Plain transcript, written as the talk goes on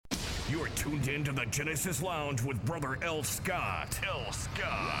You're tuned in to the Genesis Lounge with Brother L. Scott. L.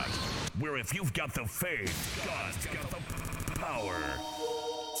 Scott. Where if you've got the faith, God's got the power.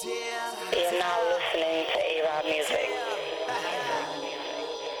 You're now listening to A-Rod Music.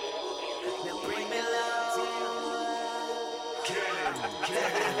 Now bring me love.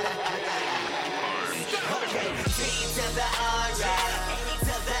 Okay, D to the R, A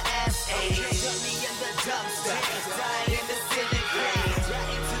to the S-A. Shut me in the dumpster, die in the synagogue.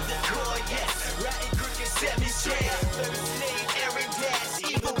 Right into the core, yes. Right in crooked, set me straight. First name, Aaron Dash,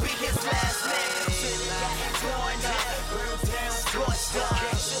 evil be his last name. Should've gotten torn up, burned down, scorched up.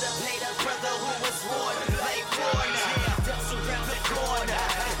 Should've paid a brother who was worn like Warner. Dust around the corner,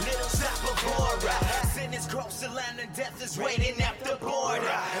 little shop of horror. Sin is cross the line and death is waiting at the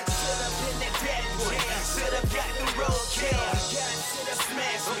border. Should've been a dead boy, should've got the road kill. God should've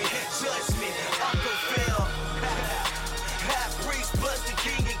smashed me, judge me, Uncle Phil. Half priest, but the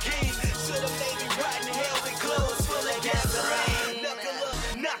king of kings. Should've made me rot in hell with clothes full of gasoline. Knuckle up,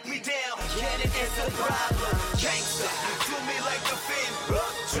 knock me down, get it, it's a problem. Gangsta, do me like the fin,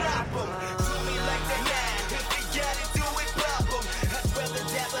 drop 'em. Do me like the nine, if you got it, do it, pop 'em. I'd rather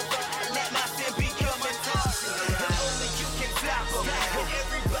dab a thought and let my sin become an option. And only you can stop 'em, and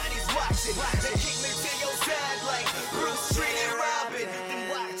everybody's watching. They kick me to your side like Bruce Street and Robin. Then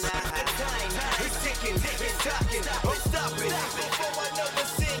watch, the time is ticking, it's talking, I'm stopping. Before I know the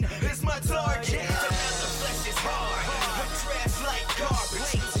sin is my target. And now the flesh is hard, I'm trash like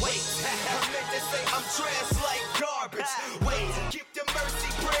garbage. Wait, I meant to say I'm trash like garbage. Wait, keep the mercy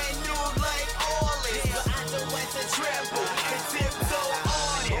brand new like oil. But I don't want to tremble and tiptoe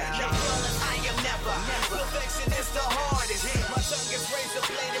on it. Now, I am never, perfection is the hardest. My tongue is razor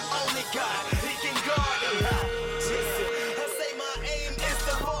blade and only God, he can guard it. I say my aim is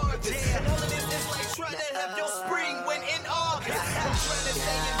the farthest. And all of this is like trying to have your spring when in August. I'm trying to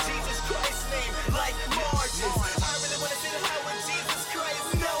say in Jesus Christ's name like margins. I really want to sit high with Jesus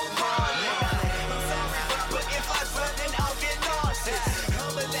Christ, no margin. I'm sorry, but if I run, then I'll get nauseous.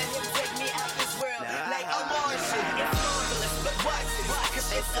 I'ma let him take me out this world like a Martian. It's marvelous, but watch this, cause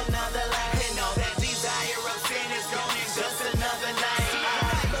it's another life. And all that desire of sin is gone in just another night.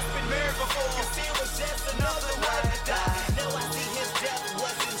 I must been married before, cause it was just another one to die. Now I see his death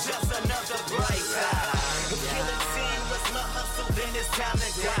wasn't just another bright side. Killing sin was my hustle, then it's time to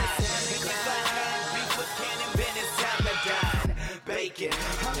die. And if I had beef with Cannon, then it's time to die. Bacon,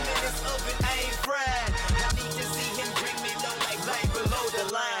 I'm in this oven, I ain't fried. I need to see him bring me low like right below the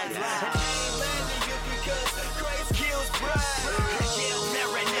line. And I ain't lying to you because Christ kills pride. I kill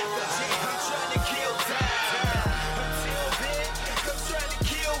Maranatha, I'm trying to kill time. Until then, I'm trying to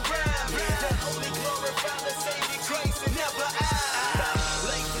kill rhyme. The only glorify the Savior Christ and never I.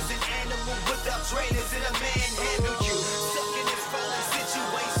 Life is an animal without trainers and a man handle you. Stuck in this fallen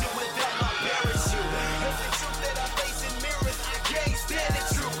situation without my parachute. And the truth that I face in mirrors, I can't stand the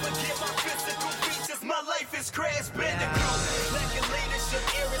truth. Forget my physical features, my life is crash bandicoot. Lacking leadership,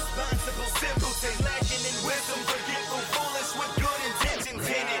 irresponsible, simpleton. Lacking in wisdom, forgetful, foolish with good intentions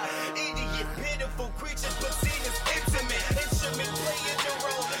in it. Idiot, pitiful creatures, but seen as intimate. Instrument playing the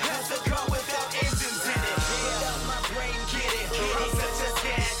role as a car without engines in it. Without my brain, get it. I'm such a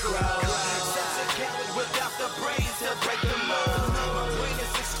scarecrow. Such a coward without the brains to break the mold. My brain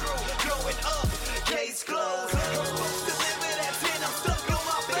is a screw, going up, case closed. I'm supposed to live it at 10, I'm stuck on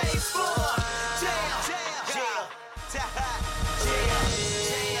my face for jail, jail, jail, jail, jail,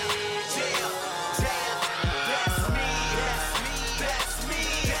 jail, jail. That's me, that's me, that's me,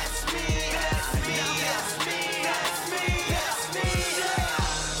 that's me, that's me, that's me, that's me, that's me, jail,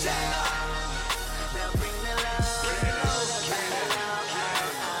 jail. Now bring the love, bring the love, bring the love,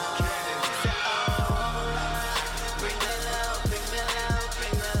 bring the love, bring the love, bring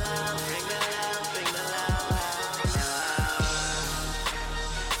the love, bring the love, bring the love.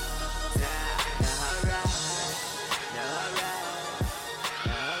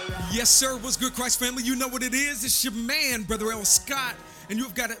 Yes, sir. What's good, Christ family? You know what it is. It's your man, Brother L. Scott, and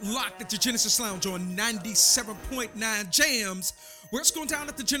you've got it locked at the Genesis Lounge on 97.9 Jams, where it's going down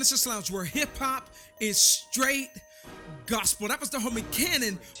at the Genesis Lounge, where hip-hop is straight gospel. That was the homie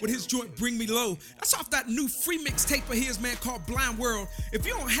Cannon with his joint Bring Me Low. That's off that new free mixtape of his, man, called Blind World. If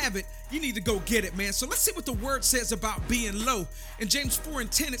you don't have it, you need to go get it, man. So let's see what the word says about being low. In James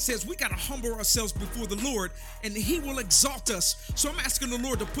 4:10, it says we got to humble ourselves before the Lord, and he will exalt us. So I'm asking the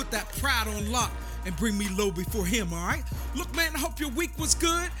Lord to put that pride on lock and bring me low before him, all right? Look, man, I hope your week was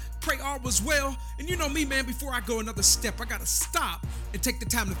good. Pray all was well. And you know me, man, before I go another step, I got to stop and take the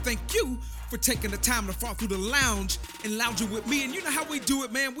time to thank you for taking the time to fall through the lounge and lounging with me. And you know how we do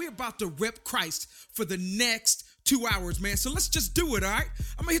it, man. We're about to rep Christ for the next 2 hours, man. So let's just do it, all right?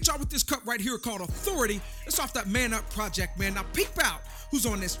 I'm gonna hit y'all with this cut right here called Authority. It's off that Man Up project, man. Now peep out who's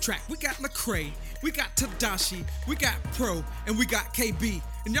on this track. We got Lecrae, we got Tedashii, we got Pro, and we got KB.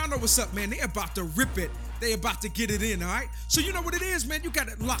 And y'all know what's up, man. They about to rip it. They about to get it in, all right? So you know what it is, man. You got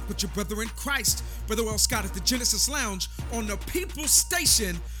it locked with your brother in Christ, Brother L. Scott at the Genesis Lounge on the People's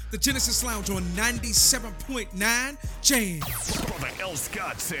Station, the Genesis Lounge on 97.9 Jams. Brother L.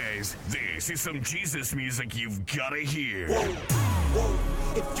 Scott says, this is some Jesus music you've gotta hear. Whoa,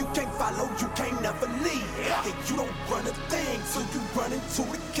 if you can't follow, you can't never lead. Hey, you don't run a thing, so you run into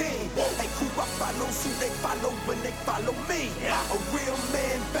the king. Hey, who I follow, who they follow when they follow me. A real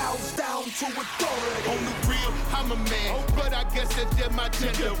man bows down to authority. On the real, I'm a man, but I guess that's just my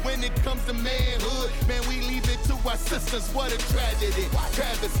gender. When it comes to manhood, man, we leave it to our sisters. What a tragedy,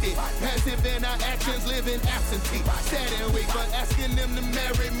 travesty. Passive in our actions, living absentee. Sad and weak, but asking them to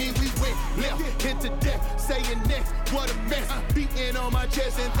marry me, we went left into death. Saying next, what a mess. Beating on my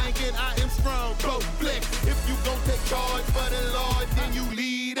chest and thinking I am strong, both flex. If you gon' take charge for the Lord, then you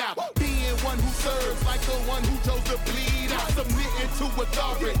lead out. Being one who serves like the one who chose to bleed out. Submitting to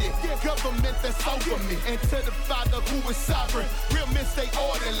authority, government that's over me. And to the Father who is sovereign, real men stay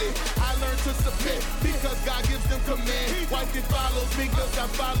orderly. I learned to submit because God gives them command. Wife that follows me because I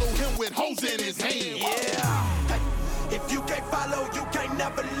follow him with hoes in his hand. Yeah. If you can't follow, you can't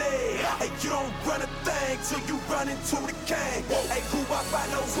never live. Hey, you don't run a thing till you run into the king. Hey, who I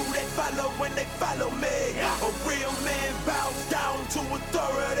follow, who they follow when they follow me. A real man bows down to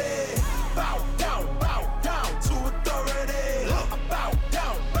authority. Bow down to authority. Bow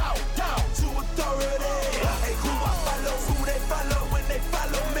down to authority. Hey, who I follow, who they follow when they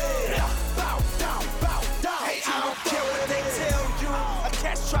follow me. Bow down. Hey, I don't care what they tell you. A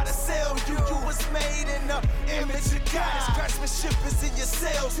catch try to sell you. You was made in the image of God. Craftsmanship is in your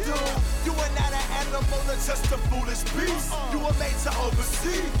cells, dude. You are not an animal or just a foolish beast. You were made to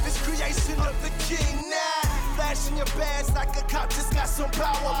oversee this creation of the king now. Flashing your badge like a cop just got some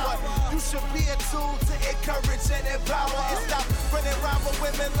power, but you should be a tool to encourage and empower and stop running around with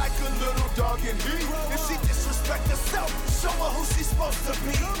women like a little dog in heat. If she disrespect herself, show her who she's supposed to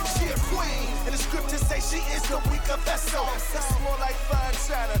be. She a queen, and the scriptures say she is the weaker vessel. That's more like fine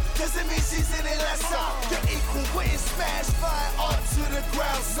china, doesn't mean she's any lesser. You're equal when smash fire onto the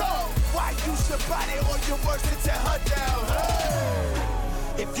ground. So why use your body or your words to tear her down? Hey.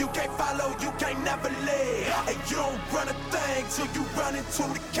 If you can't follow, you can't never live. Hey, you don't run a thing till you run into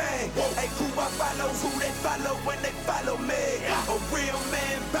the king. Hey, who I follow, who they follow when they follow me. A real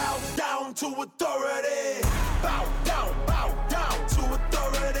man bows down to authority. Bow down to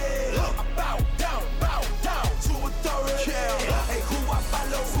authority. Bow down to authority. Hey, who I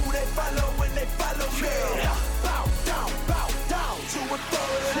follow, who they follow when they follow me. Bow down to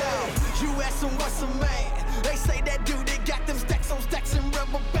authority. You ask them what's a man. They say that dude that got them stacks on stacks and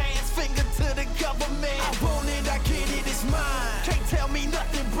rubber bands. Finger to the government. I want it, I get it, it's mine. Can't tell me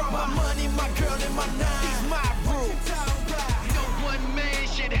nothing, bro. My money, my girl, and my nine. These my rules. No one man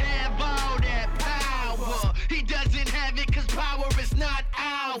should have all that power. He doesn't have it cause power is not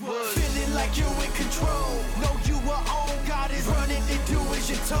ours. Feeling like you're in control. Know you are on. God is running and do as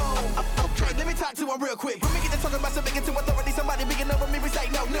you're told. Okay, let me talk to him real quick. When we get to talking about something to authority, somebody big enough for me, we say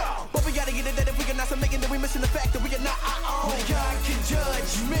no. But we gotta get it that if we are not making, then we missing the fact that we are not our own. God can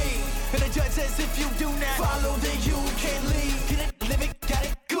judge me, and the judge says if you do not follow, then you can't leave. Get it, live it, got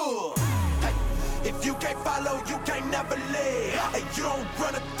it, good. Hey, if you can't follow, you can't never live. Hey, you don't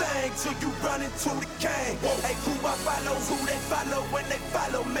run a thing till you run into the king. Hey, who I follow, who they follow when they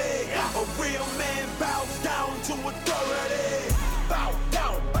follow me. A real man bows down to authority. Bow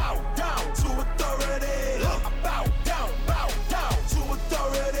down to authority. Bow down to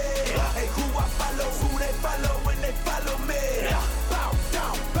authority. Hey, who I follow, who they follow when they follow me. Bow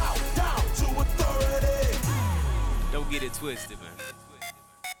down to authority. Don't get it twisted, man.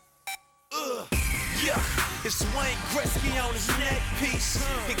 Yeah, it's Wayne Gretzky on his neck piece.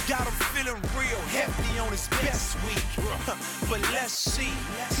 It got him feeling real hefty on his best week. But let's see,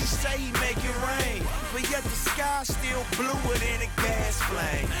 he say he make it rain, but yet the sky still bluer than a gas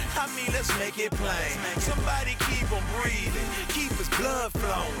flame. I mean, let's make it plain. Somebody keep him breathing, keep his blood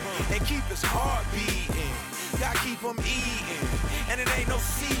flowing, and keep his heart beating. God keep him eating, and it ain't no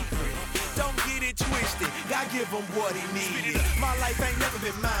secret. Don't get it twisted, God give him what he needed. My life ain't never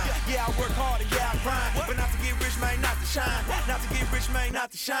been mine. Yeah, I work hard and yeah, I grind, but not to get rich, man, not to shine. Not to get rich, man,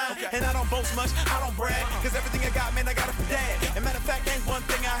 not to shine. And I don't boast much, I don't brag, cause everything I got, man, I got it from dad. And matter of fact, ain't one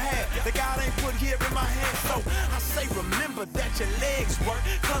thing I had that God ain't put here in my hand. So I say remember that your legs work,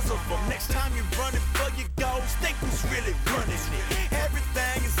 cause of them. Next time you're running for your goals, think who's really running it.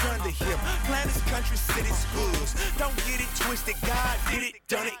 Everything is under him, planets, countries, cities, hoods.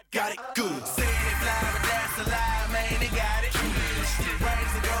 done it, got it good. Said it fly, but that's a lie, man, they got it.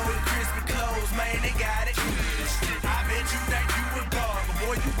 Rings of gold and crispy clothes, man, they got it. I bet you think you a god, but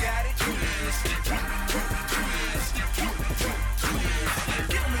boy, you got it.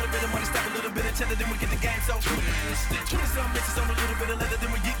 Get a little bit of money, stop a little bit of cheddar, then we get the game so. 20-some bitches on a little bit of leather,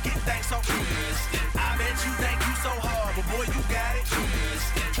 then we get things so. I bet you think you so hard, but boy, you got it.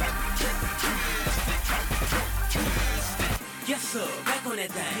 Yes sir, back on that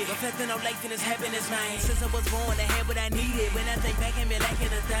thing. Reflecting on life and its happiness, man. Since I was born, I had what I needed. When I think back, I'm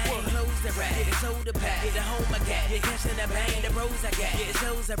lacking a thing. Well, clothes that rap, the shoulder pad, the home I got, the cash in the bank, the bros I got, it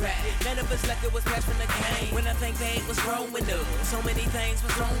shows I rap. None of us like it was passed from the game. When I think back, was growing up. So many things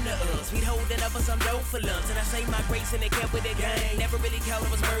was thrown to us. We'd holding up for some dough for lunch, and I say my grace and it kept with the game. Never really called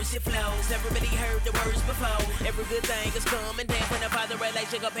it was mercy flows. Never really heard the words before. Every good thing is coming down when the father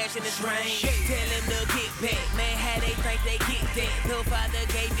like sugar passion is rain. Tell him to get back, man. How they think they get that? Till father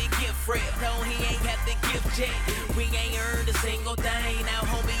gave the gift rep, though he ain't have the gift yet. We ain't earned a single thing, now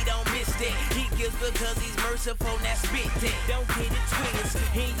homie don't miss that. He gives because he's merciful, now spit that. Don't get it twisted.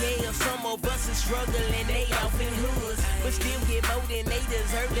 And yeah, some of us is struggling, they off in hoods, but still get more than they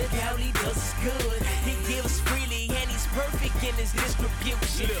deserve. Look how he does is good. He gives freely and he's perfect in his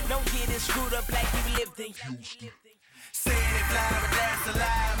distribution. Don't get it screwed up like you lived in Houston. Said it fly, but that's a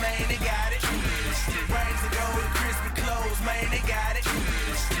lie, man, they got it. Rings of gold and crispy clothes, man, they got it.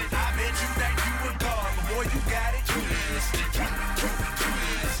 I bet you think you a god, but boy, you got it.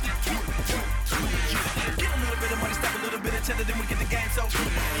 Get a little bit of money, stop a little bit of cheddar, then we get the game so.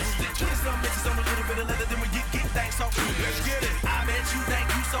 20-some bitches on a little bit of leather, then we get things so. Let's get it. I bet you think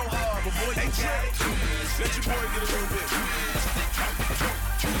you so hard, but boy, you got it. Let your boy get a little bit.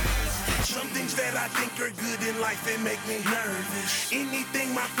 Some things that I think are good in life, they make me nervous.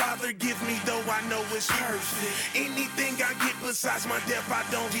 Anything my father give me, though I know it's perfect. Anything I get besides my death, I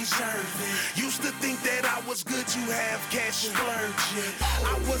don't deserve it. Used to think that I was good to have cash splurging.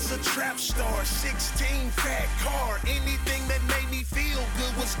 I was a trap star, 16 fat car. Anything that made me feel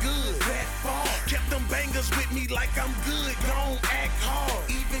good was good. That far. Kept them bangers with me like I'm good, gon' act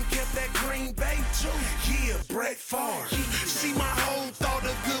hard. Even kept that Green Bay too. Yeah, Brett Favre. See, my whole thought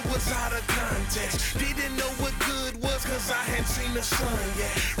of good was out of context. Didn't know what good was cause I hadn't seen the sun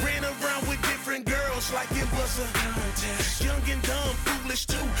yet. Ran around with different girls like it was a contest. Young and dumb, foolish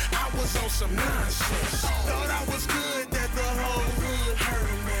too, I was on some nonsense. Thought I was good that the whole hood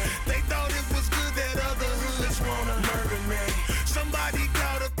heard me. They thought it was good that other hoods wanna murder me. Somebody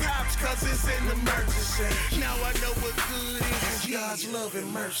call the cops cause it's an emergency. Now I know what good is God's love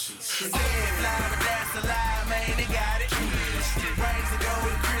and mercy. Said it fly, but that's a lie, man, they got it. Rings of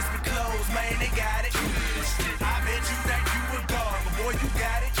gold and crispy clothes, man, they got it. I bet you think you a god, but boy, you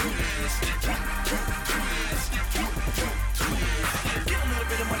got it. Get a little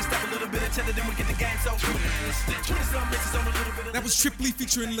bit of money, stop a little bit of cheddar, then we get the game so. 20-some bitches on a little bit of. That was Triple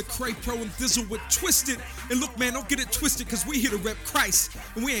featuring Lecrae Pro and Thizzle with Twisted. And look, man, don't get it twisted, because we here to rep Christ,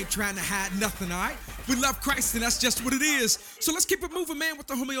 and we ain't trying to hide nothing, all right? We love Christ, and that's just what it is. So let's keep it moving, man, with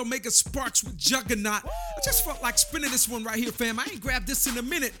the homie Omega Sparks with Juggernaut. I just felt like spinning this one right here, fam. I ain't grabbed this in a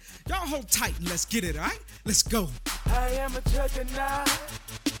minute. Y'all hold tight and let's get it, all right? Let's go. I am a juggernaut.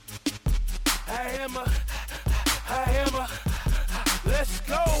 I am a. Let's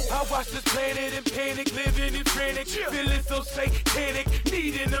go. I watch this planet in panic, living in frantic, feeling so satanic,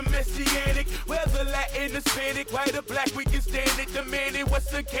 needing a messianic. Whether Latin, Hispanic, white or black, we can stand it. Demanding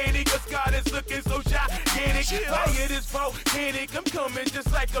what's uncanny, cause God is looking so gigantic. Fire is volcanic, I'm coming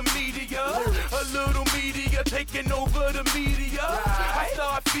just like a meteor. A little meteor taking over the media. I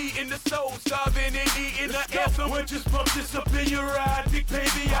start feeding the soul, starving and eating the anthem. When just pump this up in your ride, big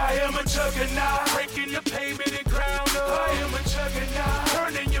baby, I am a juggernaut. Breaking the pavement and ground up. I am a juggernaut.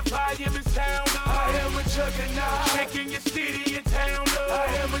 Turning your volume and sound up. I am a juggernaut. Shaking your city and town up. I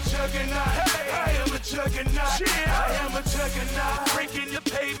am a juggernaut. Hey, I am a juggernaut. I am a juggernaut. Breaking the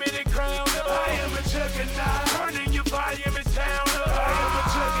pavement and ground up. I am a juggernaut. Turning your volume and sound up. I am a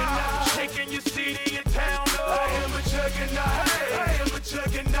juggernaut. Shaking your city and town up. I am a juggernaut. Hey, I am a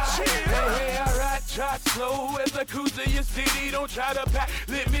juggernaut. Hey, I ride, try slow as I cruise to your city. Don't try to pack,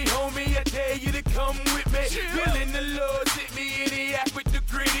 let me, homie. I dare you to come with me. Feeling the Lord, hit me in the act with the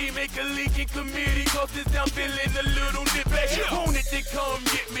gritty. Make a leak in committee, cause this down feeling a little nippy. Want it to come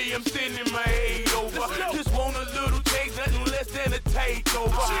get me, I'm sending my aid over. Just want a little taste, nothing less than a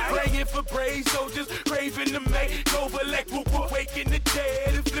takeover. Praying for brave soldiers, craving the makeover. Like whoop, waking the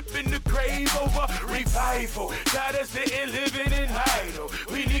dead and flipping the grave over. Revival, got us sitting, living in idle.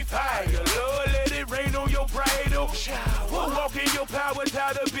 We need fire, Lord, let let it rain on your bridal. We'll walk in your power,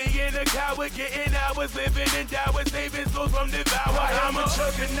 tired of being a coward, getting hours, living in dollars, saving souls from devour. I'm a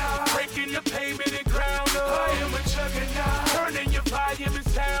juggernaut, breaking the pavement and ground up. I am a juggernaut, turning your volume and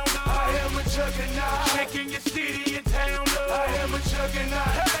sound up. I am a juggernaut, shaking your city and town up. I am a juggernaut,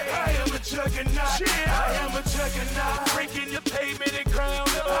 I am a juggernaut, I am a juggernaut, breaking the pavement and ground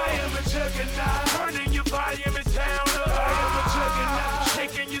up. I am a juggernaut, turning your volume and sound up. I am a juggernaut,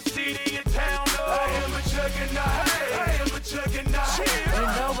 shaking your city and town up. I am a juggernaut, I am a juggernaut. And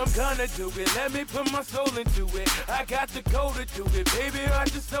now I'm gonna do it, let me put my soul into it. I got the code to do it, baby, I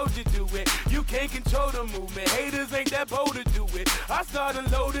just told you do it. You can't control the movement, haters ain't that bold to do it. I start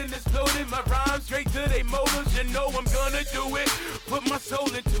unloading, exploding my rhymes straight to they motors. You know I'm gonna do it, put my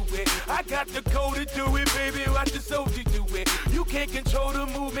soul into it. I got the code to do it, baby, I just told you do it. You can't control the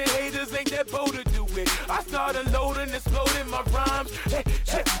movement, haters ain't that bold to do it. I start unloading, exploding my rhymes. Hey,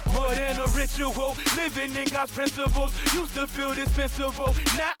 hey, more than a ritual, living in God's principles. Used to feel dispensable,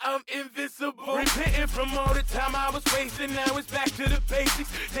 now I'm invincible. Repenting from all the time I was wasting, now it's back to the basics.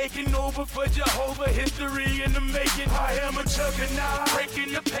 Taking over for Jehovah, history in the making. I am a juggernaut,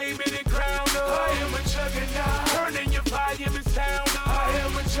 breaking the pavement and ground up. I am a juggernaut, turning your volume and sound up. I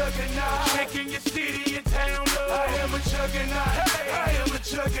am a juggernaut, shaking your city and town up. I am a juggernaut, I am a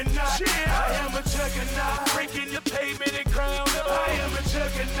juggernaut, I am a juggernaut, breaking the pavement and ground up. I am a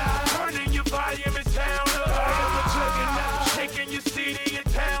juggernaut, turning your volume and sound up. I am a juggernaut, shaking your city and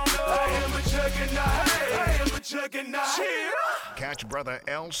town up. I am a juggernaut, I am a juggernaut. Catch Brother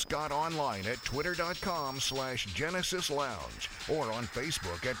L. Scott online at twitter.com/Genesis Lounge or on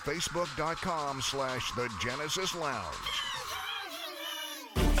Facebook at facebook.com/The Genesis Lounge.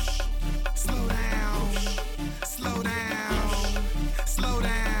 Slow down, slow down, slow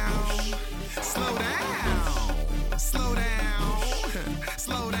down, slow down, slow down,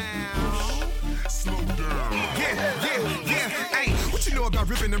 slow down, slow down. Yeah, hey, what you know about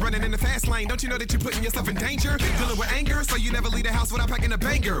ripping and running in the fast lane? Don't you know that you're putting yourself in danger? Dealing with anger, so you never leave the house without packing a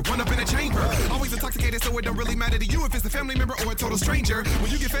banger. One up in a chamber, always intoxicated, so it don't really matter to you if it's a family member or a total stranger.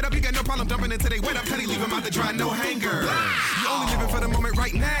 When you get fed up, you got no problem dumping into they wet up, cutty, leave them out to dry, no hanger. You only living for the moment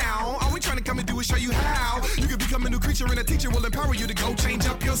right now. All we trying to come and do is show you how you can become a new creature, and a teacher will empower you to go change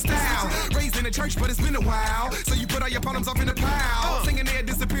up your style. Raised in a church, but it's been a while, so you put all your problems off in a pile. Singing there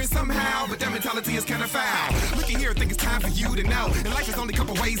disappears somehow, but that mentality is kind of foul. Looking here, think it's time for you to know, and life is only a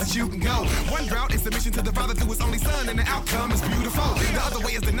couple ways that you can go. One route is submission to the Father through His only Son, and the outcome is beautiful. The other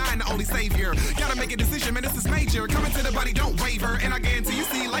way is denying the only Savior. Gotta make a decision, man, this is major. Coming to the body, don't waver, and I guarantee you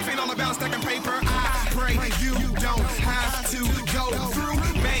see, life ain't all about stacking paper. I pray you don't have to go through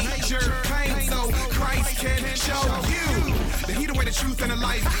major pain, so Christ can show you that He the way, the truth, and the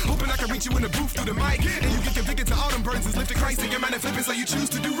life. Hoping I can reach you in the booth through the mic, and you get convicted to all them burdens is lifted Christ in your mind and flipping, so you choose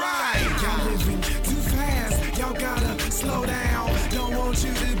to do right. Y'all living too fast, y'all gotta slow down. Don't want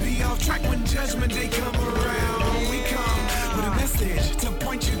you to be off track when judgment day come around. We come with a message to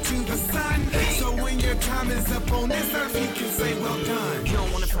point you to the sun, so when your time is up on this earth, you can say well done. You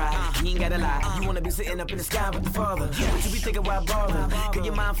don't wanna cry, you ain't gotta lie. You wanna be sitting up in the sky with the Father. What you be thinking while ballin'? Cause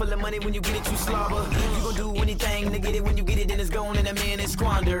your mind full of money, when you get it, you slobber. You gon' do anything to get it, when you get it, then it's gone and that man is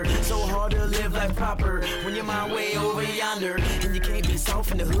squander. So hard to live life proper when your mind way over yonder. And you can't be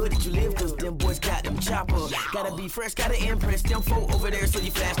soft in the hood that you live, cause them boys got them chopper. Gotta be fresh, gotta impress them folk over there, so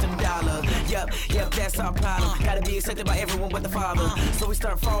you flash them dollar. Yep, that's our problem. Gotta be accepted by everyone but the Father. So we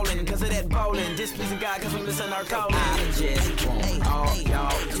start falling, cause of that ballin'. Displeasing God, cause we listen our calling. I just want all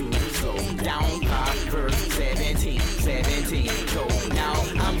y'all to slow down. Proverbs 17, go now.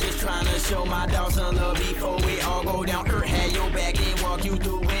 I'm just trying to show my dog some love before we all go down. Had your back and walk you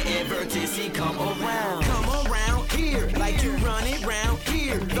through whenever Tissy come around. Come around here, like you run it round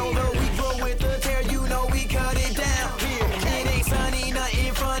here. Though we grow with the tear, you know we cut it down here. It ain't sunny,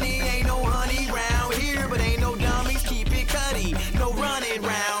 nothing funny, ain't no honey round here. But ain't no dummies, keep it cutty. No running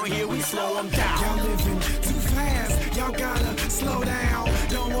round here, we slow them down. Y'all living too fast, y'all gotta slow down.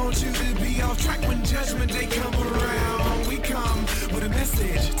 Don't want you to be off track when judgment day come around. We come with a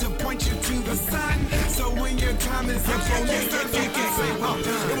message to point you to the sun, so when your time is up on this earth, you can say well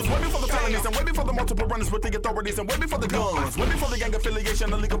done. It was way before the felonies, and way before the multiple runners with the authorities, and way before the guns, way before the gang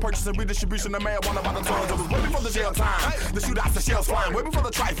affiliation, illegal purchase and redistribution of marijuana by the tons. It was way before the jail time, the shootouts, the shells flying, way before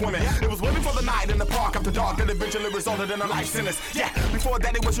the trife women. It was way before the night in the park after dark that eventually resulted in a life sentence. Yeah, before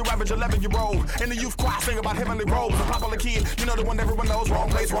that it was your average 11-year-old in the youth choir sing about heavenly robes. A popular kid, you know the one everyone knows, wrong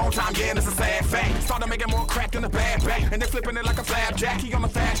place, wrong time, yeah, and it's a sad fact. Started making more crack than a bad back, and they flipping it like a flapjack. He on the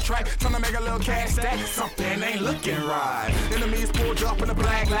fast track, trying to make a little cash stack. Something ain't looking right. Enemies pulled up in a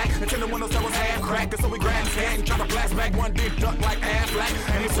black light, and 10 windows us that was half cracked, so we grabbed his hat and tried to blast back one big duck like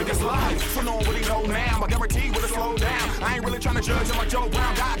Affleck. And he took his life, so knowing what he know now, I guarantee you would've slowed down. I ain't really trying to judge him like Joe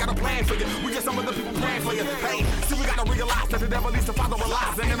Brown. God got a plan for you. We just some of the people praying for you. Hey, see, we gotta realize that the devil needs to father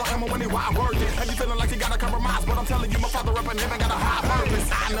relies. Ain't no ammo when he wide worthy. And you feeling like you gotta compromise, but I'm telling you, my father up in heaven got a high purpose.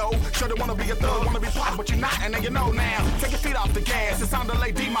 I know, sure they wanna be a thug, wanna be pop, but you're not, and then you know now. Take your feet off the gas. It's time to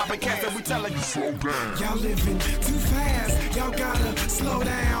lay D-Mop and cast that we telling you slow down. Y'all living too fast. Y'all gotta slow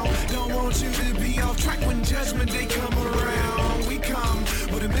down. Don't want you to be off track when judgment day come around. We come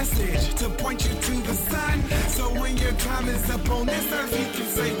with a message to point you to the sun. So when your time is up on this earth, you can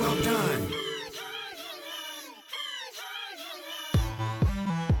say well done.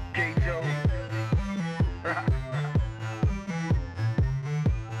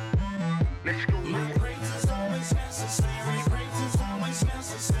 Let's go. My praise is always necessary. Praise is always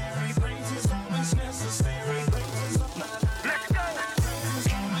necessary. Praise is always necessary. Praise is always necessary. Let's go. Praise is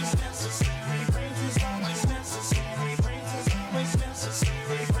always necessary. Praise is always necessary. Praise is always necessary.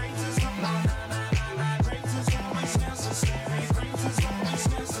 Praise is always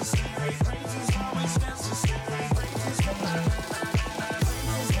necessary. Praise is always necessary.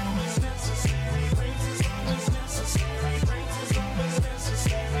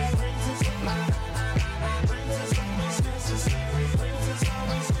 Praise is always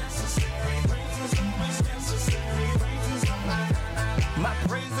necessary. Praise is always necessary. My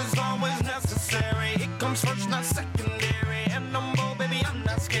praise is always necessary. It comes first, not secondary. And no more, baby, I'm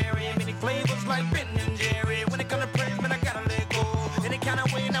not scary. Many flavors like Ben and Jerry. When it comes to praise, man, I gotta let go. Any kind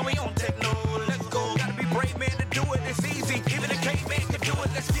of way, now we on techno. Let's go. Gotta be brave, man, to do it. It's easy. Even a caveman can do it.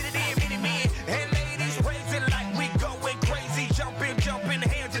 Let's get it in, many men and ladies. Praise it like we going crazy. Jumping,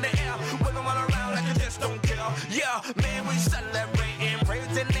 hands in the air. Wave them all around like you just don't care. Yeah, man, we celebrating.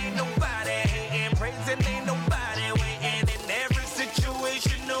 Praising ain't nobody hating. Praising ain't nobody waiting. In every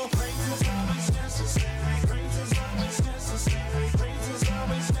situation, no. Praise is always necessary. Praise is always necessary. Praise is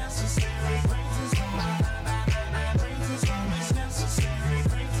always necessary. Praise is always necessary.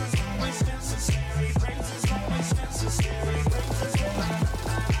 Praise is always necessary. Praise is always necessary.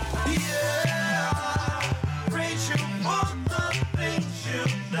 Yeah, praise you for the things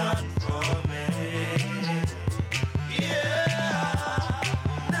you've done for me. Yeah,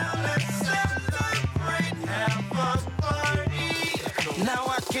 now let's celebrate, have a party. Now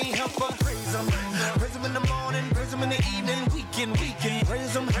I can't help but praise him. Praise him in the morning, praise him in the evening, weekend.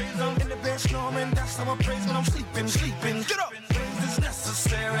 Praise him in the bed snoring. That's how I praise when I'm sleeping. Get up. Praise is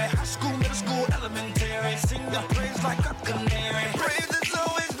necessary. High school, middle school, elementary. Sing the praise like a canary. Praise is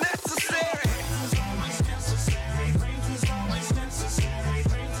always necessary. Praise is always necessary. Praise is always necessary.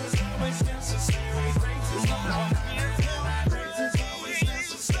 Praise is always necessary. Praise is always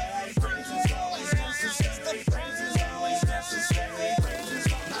necessary. Praise is always necessary. Praise is always necessary. Praise is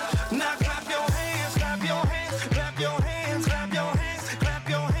always necessary. Now clap your hands, clap your hands, clap your hands, clap your hands, clap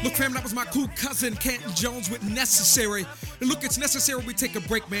your hands. Look, fam, that was my cool cousin Canton Jones with Necessary. And look, it's necessary we take a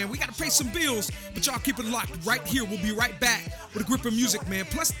break, man. We gotta pay some bills, but y'all keep it locked right here. We'll be right back with a grip of music, man.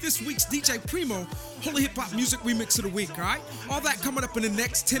 Plus this week's DJ Primo Holy Hip Hop Music Remix of the Week, all right? All that coming up in the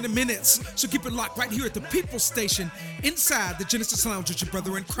next 10 minutes. So keep it locked right here at the People's Station inside the Genesis Lounge with your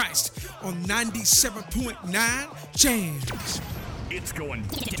brother in Christ on 97.9 Jams. It's going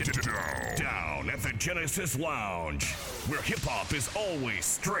down at the Genesis Lounge, where hip-hop is always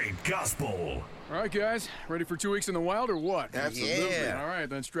straight gospel. All right, guys, ready for 2 weeks in the wild or what? Absolutely. Yeah. All right,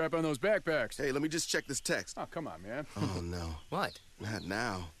 then strap on those backpacks. Hey, let me just check this text. Oh, come on, man. Oh, no. What? Not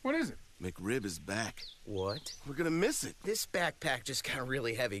now. What is it? McRib is back. What? We're gonna miss it. This backpack just got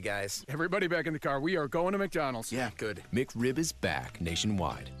really heavy, guys. Everybody back in the car. We are going to McDonald's. Yeah, good. McRib is back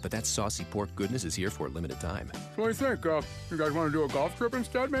nationwide, but that saucy pork goodness is here for a limited time. What do you think? You guys want to do a golf trip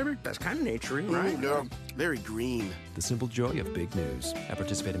instead, maybe? That's kind of naturey, right? No, very green. The simple joy of big news. At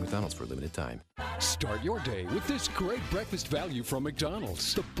participating McDonald's for a limited time. Start your day with this great breakfast value from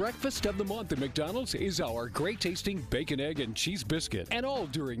McDonald's. The breakfast of the month at McDonald's is our great tasting bacon, egg, and cheese biscuit. And all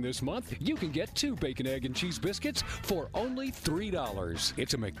during this month, you can get 2 bacon, egg, and cheese biscuits for only $3.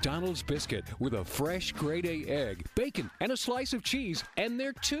 It's a McDonald's biscuit with a fresh grade A egg, bacon, and a slice of cheese, and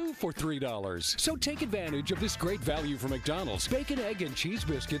they're 2 for $3. So take advantage of this great value from McDonald's. Bacon, egg, and cheese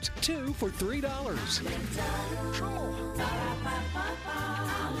biscuits, 2 for $3.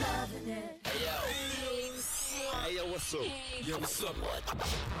 Hey, yo, what's up? Yo, what's up? What?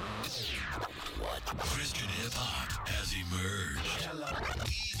 Christian hip hop has emerged.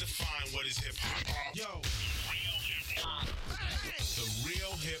 Please define what is hip hop. Yo, real hip hop. The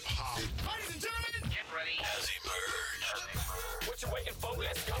real hip hop. Ladies and gentlemen, get ready. Has emerged. What you waiting for?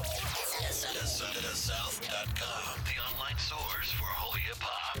 Let's go. TheSouth.com, the online source for holy hip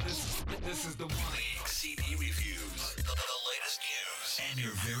hop. This is the one. League CD reviews, the latest news, and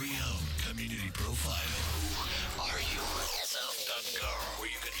your very own community profile. Who are you? South.com, where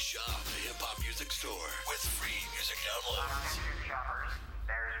you can shop the hip-hop music store with free music downloads.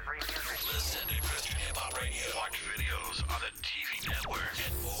 Listen to Christian hip-hop radio. Watch videos on the TV network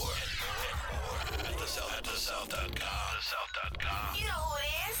and more. At thesouth.com. Thesouth.com. You know who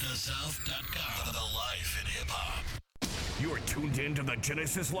it is. Thesouth.com. The life in hip-hop. You're tuned in to the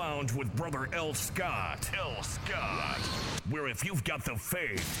Genesis Lounge with Brother L. Scott. L. Scott. Where if you've got the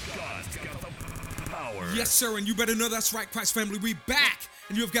faith, God's got the power. Yes, sir, and you better know that's right, Christ family. We back,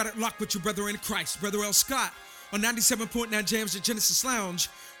 and you have got it locked with your brother in Christ, Brother L. Scott, on 97.9 Jams at Genesis Lounge,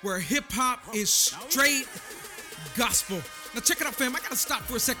 where hip-hop is straight gospel. Now, check it out, fam. I got to stop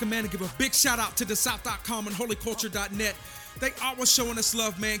for a second, man, and give a big shout-out to thesouth.com and holyculture.net. They always showing us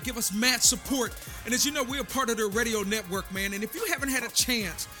love, man. Give us mad support. And as you know, we're a part of their radio network, man. And if you haven't had a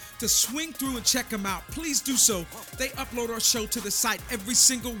chance to swing through and check them out, please do so. They upload our show to the site every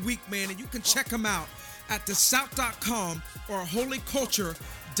single week, man. And you can check them out at thesouth.com or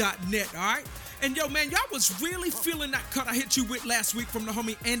holyculture.net, all right? And yo, man, y'all was really feeling that cut I hit you with last week from the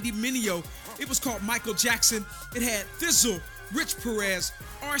homie Andy Mineo. It was called Michael Jackson. It had Thizzle, Rich Perez,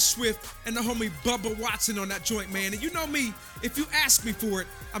 R. Swift, and the homie Bubba Watson on that joint, man. And you know me, if you ask me for it,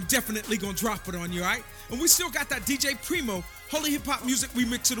 I'm definitely gonna drop it on you, all right? And we still got that DJ Primo, Holy Hip Hop Music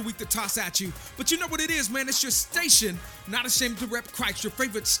Remix of the Week to toss at you. But you know what it is, man? It's your station, not ashamed to rep Christ, your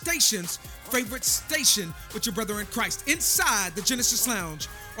favorite station's favorite station with your brother in Christ, inside the Genesis Lounge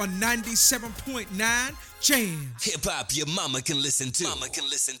on 97.9 Jams. Hip hop your mama can listen to.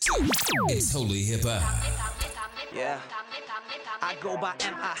 It's Holy Hip Hop. Yeah, I go by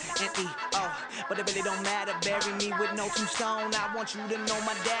M-I-N-E-O, but it really don't matter. Bury me with no tombstone. I want you to know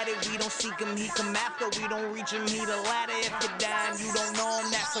my daddy. We don't seek him, he come after. We don't reach him, he the ladder. If you're dying, you don't know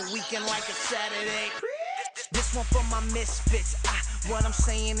him. That's a weekend like a Saturday. This one for my misfits. What I'm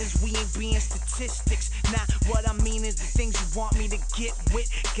saying is we ain't being statistics. Nah, what I mean is the things you want me to get with,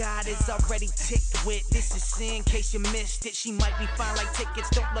 God is already ticked with. This is sin in case you missed it. She might be fine like tickets.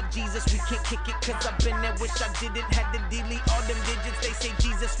 Don't love Jesus, we can't kick it. Cause I've been there, wish I didn't. Had to delete all them digits. They say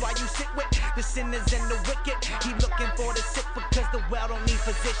Jesus, why you sit with the sinners and the wicked? He looking for the sick because the well don't need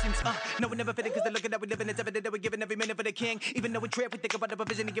physicians. No, we never fit it cause they're looking that we live in. It's evident that we're giving every minute for the king. Even though we trip, we think about the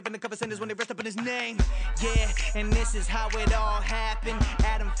provision and giving the cover sinners when they rest up in his name. Yeah, and this is how it all happened.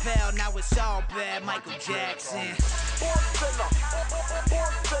 Adam fell, now it's all bad. Michael Jackson. This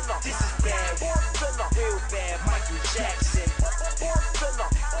is bad. Real bad. Michael Jackson.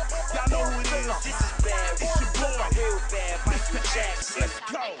 Y'all know who it is. This is bad. It's your boy. Real bad. Michael Jackson. Let's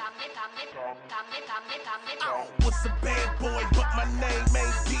go. Was a bad boy, but my name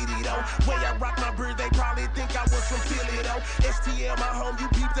ain't Diddy though. Way I rock my bird, they probably think I was from Philly though. STL, my home, you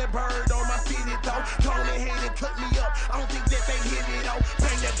peep that bird on my city though. Go on ahead and cut me up. I don't think that they hit it though.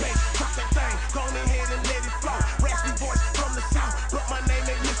 Bang that bass, drop that thing. Go on ahead and let it flow. Raspy voice from the south, but my name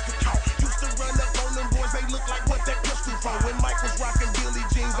ain't Mr. Cole. Used to run up on them boys, they look like what that pistol for. When Mike was rocking Billie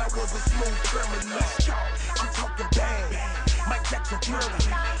Jeans, I was a smooth criminal. I'm talking bad. Mike Jackson thriller.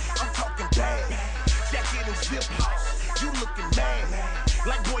 I'm talking bad. Jacket and zip house. You looking mad.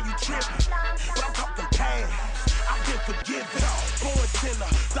 Like boy, you tripping. But I'm talking past. I've been forgiven. Born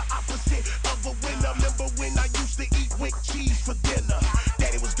sinner. The opposite of a winner. Remember when I used to eat with cheese for dinner?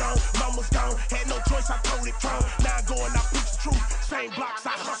 Daddy was gone, mom was gone. Had no choice, I told it wrong. Now I go and I preach the truth. Same blocks,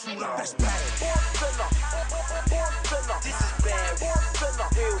 I hustle on. That's bad. This is bad.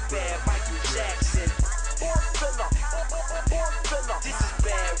 Real bad. Michael Jackson. This is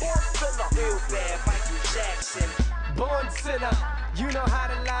bad. Real bad. Michael Jackson. Born sinner, you know how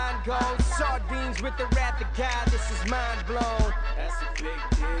the line goes. Sardines with the wrath of God, this is mind blown. That's a big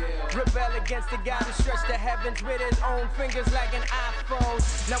deal. Rebel against the God who stretched the heavens with his own fingers like an iPhone.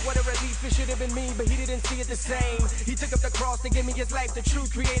 Now what a relief, it should have been me, but he didn't see it the same. He took up the cross to give me his life, the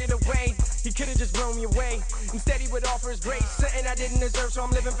truth created a way. He could have just blown me away. Instead he would offer his grace, something I didn't deserve, so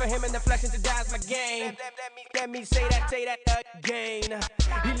I'm living for him in the flesh and to die is my game. Let me say that again.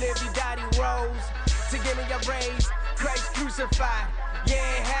 He lived, he died, he rose to give me a raise. Christ crucified,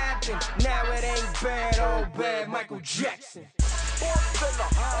 yeah, it happened. Now it ain't bad, oh bad. Michael Jackson. This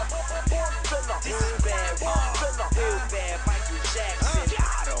is bad. Real bad. Michael Jackson. This is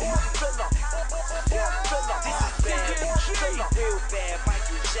bad. Real bad.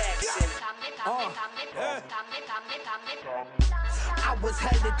 Michael Jackson. I was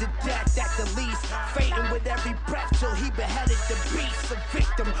headed to death at the least, fading with every breath till he beheaded the beast. A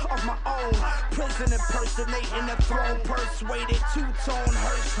victim of my own prison impersonating a throne, persuaded two-tone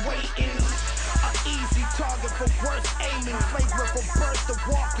hearse waiting. A Easy target for worst aiming. Flavor for birth, the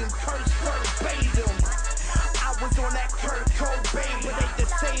walking curse verbatim. I was on that Kurt Cobain, but ain't the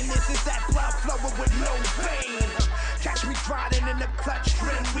same. This is that blood flowing with no vein. Catch me riding in the clutch,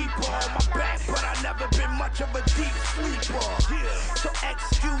 Grim Reaper on my back, but I never been much of a deep sleeper. So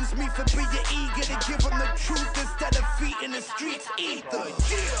excuse me for being eager to give them the truth instead of feeding the streets ether.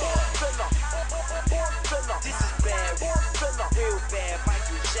 This is bad, real bad,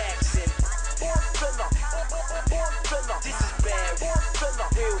 Michael Jackson. This is bad,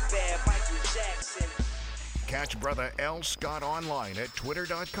 real bad, Michael Jackson. Catch Brother L. Scott online at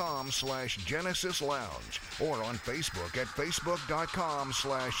twitter.com/Genesis Lounge or on Facebook at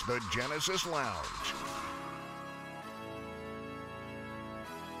facebook.com/The Genesis Lounge.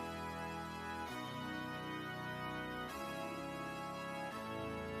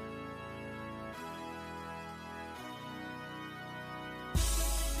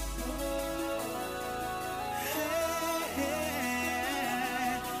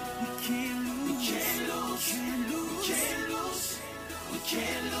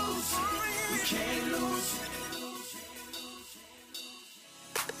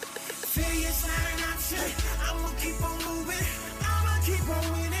 Failure's not an option. I'ma keep on moving. I'ma keep on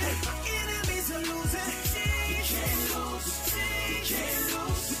winning. My enemies are losing. You can't lose. You can't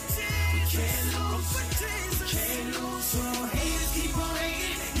lose. You can't lose. You can't lose. So haters keep on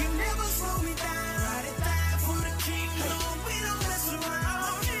hating. You never slow me down. Ride it die for the kingdom. We don't mess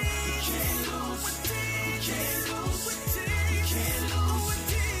around. You can't lose. You can't lose. You can't lose.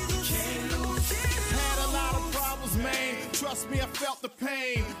 You can't lose. Had a lot of problems, man. Trust me, I felt the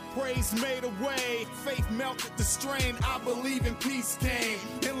pain. Praise made a way. Faith melted the strain. I believe in peace came.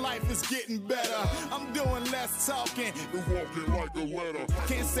 And life is getting better. I'm doing less talking and walking like a letter.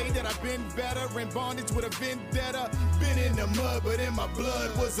 Can't say that I've been better. In bondage with a vendetta. Been in the mud, but in my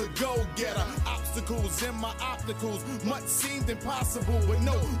blood was a go-getter. Obstacles in my opticals. Much seemed impossible, but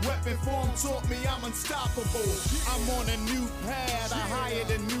no weapon form taught me I'm unstoppable. I'm on a new path. I hired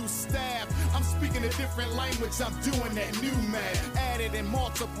a new staff. I'm speaking a different language. I'm doing that new math. Added and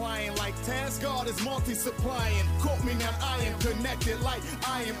multiplying like task. God is multi-supplying. Quote me now, I am connected like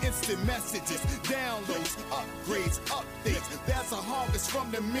I am instant messages. Downloads, upgrades, updates. That's a harvest from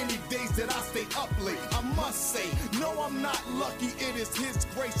the many days that I stay up late. I must say, no, I'm not lucky. It is His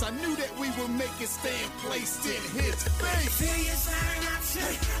grace. I knew that we would make it, staying placed in His face. Failure's not an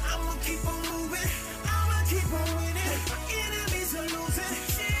option. I'ma keep on moving. I'ma keep on winning. My enemies are losing.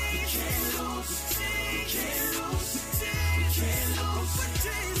 You can't lose. You can't lose. You can't lose.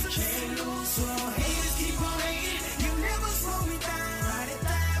 You can't lose. So haters keep on hating. You never slow me down. Ride it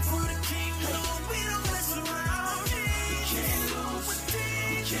die for the kingdom. We don't mess around. You can't lose.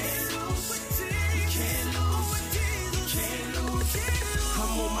 You can't lose. You can't lose. You can't lose.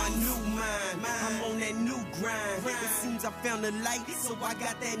 I'm on my new mind, I'm on that new grind. It seems I found the light, so I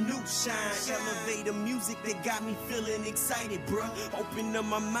got that new shine. Elevator music that got me feeling excited, bruh. Open up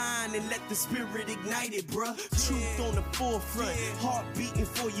my mind and let the spirit ignite it, bruh. Truth on the forefront, heart beating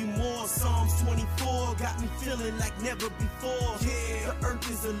for you more. Psalms 24 got me feeling like never before. The earth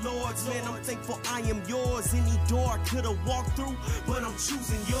is the Lord's, man, I'm thankful I am yours. Any door I could've walked through, but I'm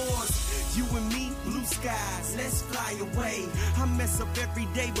choosing yours. You and me, blue skies, let's fly away. I mess up every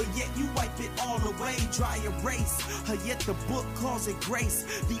day, but yet you wipe it all away. Dry erase, yet the book calls it grace.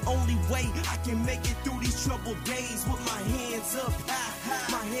 The only way I can make it through these troubled days with my hands up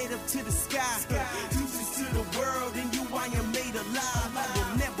high, my head up to the sky. Deuces to the world, and you I am made alive. I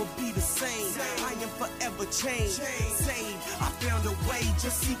will never be the same. I am forever changed. Saved, I found a way,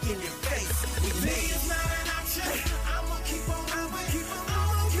 just seeking your face. We made it. It's not an option. I'ma keep on moving.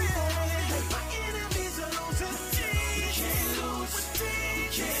 I'ma keep on winning. My enemies are losing. You can't lose. You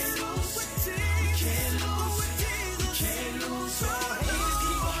can't lose. You can't lose. You can't lose. So haters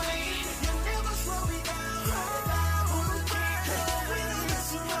keep on hating. You never slow me down. Ride it out on the kingdom. We don't mess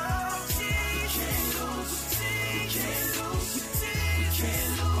around. You can't lose. You can't lose. You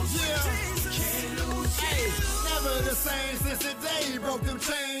can't lose. You can't lose. Hey, never the same since the day he broke them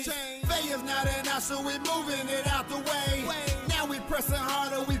chains. Fail's not an option, we moving it out the way. Now we pressing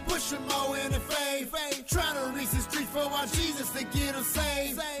harder, we pushing more in the faith. Trying to reach the streets for our Jesus to get us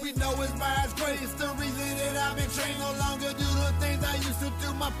saved. We know it's by His grace, the reason that I've been trained. No longer do the things I used to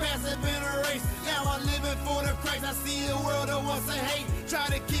do, my past has been erased. Now I'm living for the Christ, I see a world that wants to hate. Try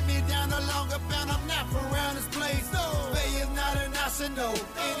to keep me down no longer, found I'm not around this place. Fail's not an option, no.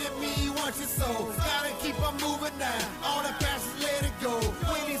 Enemy wants your soul. Gotta keep on moving now, all the past let it go.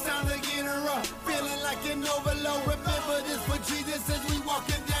 When it's time to get her up, feeling like an overload. Remember this for Jesus as we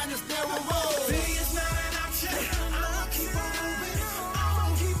walking down this narrow road. Failure's not an option. I'ma keep on moving.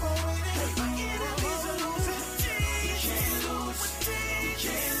 I'ma keep on winning. My enemies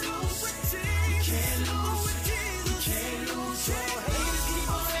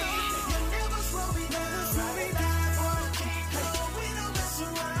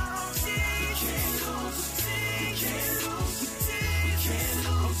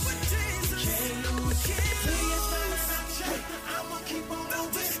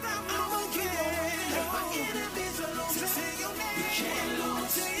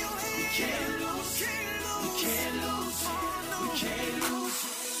lose.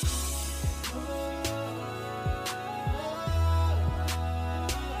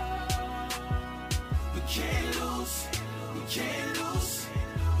 We can't lose. We can't lose.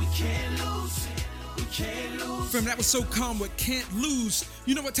 We can't lose. We can't lose. Fam, that was so calm with Can't Lose.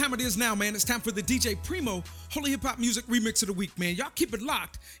 You know what time it is now, man. It's time for the DJ Primo Holy Hip Hop Music Remix of the Week, man. Y'all keep it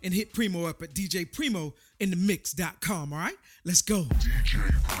locked and hit Primo up at djprimointhemix.com, all right? Let's go. DJ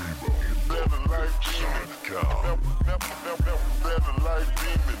Primo. Better like demon. Better like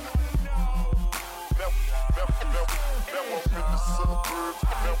demon. Never in the suburbs.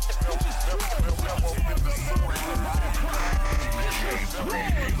 Never in the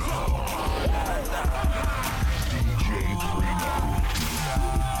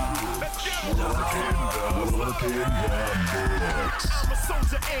I'm a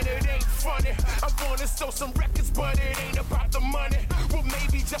soldier and it ain't funny. I wanna sell some records, but it ain't about the money. Well,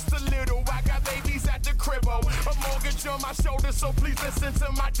 maybe just a little. I got babies at the cribbo. A mortgage on my shoulder, so please listen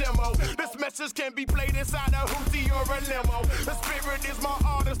to my demo. This message can be played inside a hoopty or a limo. The spirit is my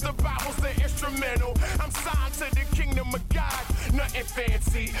artist, the Bible's the instrumental. I'm signed to the kingdom of God, nothing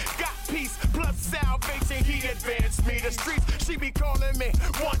fancy. Got peace plus salvation, he advanced me. The streets, she be calling me,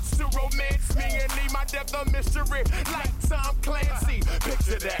 wants to romance me and leave my depth a mystery like Tom Clancy.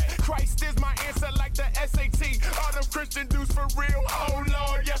 Picture that, Christ is my answer like the SAT. All them Christian dudes for real, oh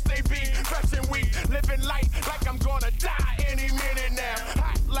Lord, yes they be. Fetching weed, living light like I'm gonna die any minute now.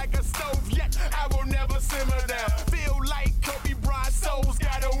 Hot like a stove, yet I will never simmer down. Feel like Kobe Bryant, souls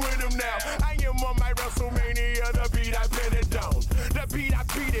gotta win him now. I am on my WrestleMania, the beat I pin it down. The beat I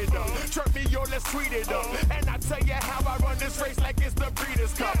beat it up. Chirp me, yo, let's tweet it up. And I tell you how I run this race like it's the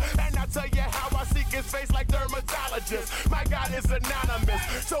Breeders' Cup. And I tell you how I seek his face like dermatologist. My God is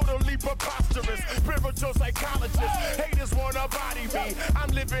anonymous, totally preposterous. Spiritual psychologist, haters wanna body me. I'm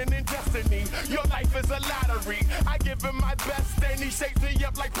living in destiny, your life is a lottery. I give him my best and he shakes me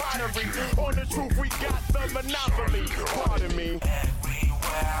up like pottery. On the truth, we got the monopoly. Pardon me.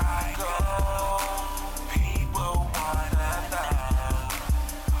 Everywhere I go, people wanna know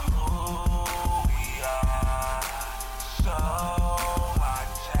who we are. So I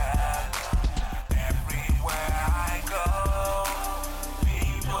tell everywhere I go,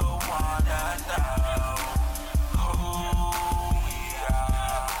 people wanna know who we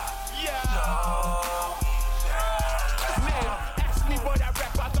are. Yeah. Man, ask me what I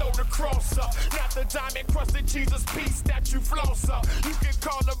rap, I throw the cross up. Not the diamond crusted Jesus piece that you floss up. You can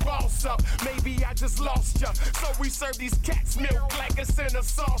call the boss up. Maybe I just lost ya. So we serve these cats milk like it's in a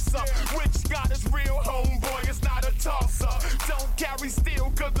salsa. Which God is real, homeboy? It's not a toss-up. Don't carry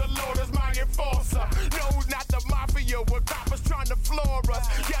steel, cause the Lord is my enforcer. No, not the mafia, with coppers trying to floor us.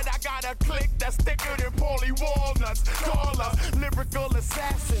 Yet I got a click that's thicker than Paulie Walnuts. Call us lyrical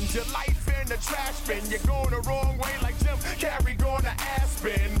assassins. Your life in the trash bin. You're going the wrong way like Jim Carrey going to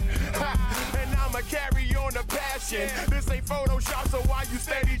Aspen. Ha, and I'ma carry on the passion. This ain't Photoshop, so why you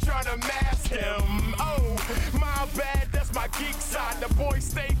steady trying to mask him? Oh, my bad, that's my geek side. The boys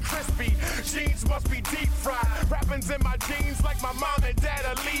stay crispy, jeans must be deep fried. Rapping's in my jeans like my mom and dad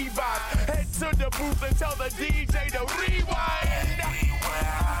are Levi's. Head to the booth and tell the DJ to rewind. Everywhere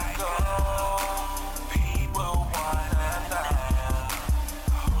I go, people wanna know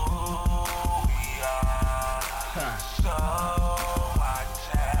who we are. So I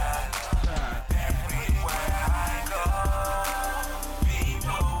tell everywhere I go,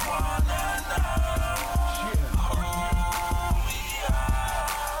 people wanna know who we are.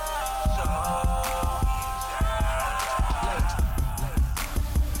 So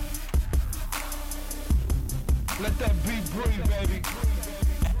let that beat breathe, baby.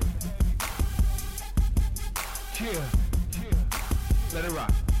 Yeah. Let it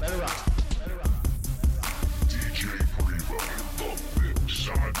rock. Let it rock. DJ Primo in the mix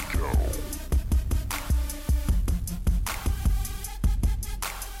on go.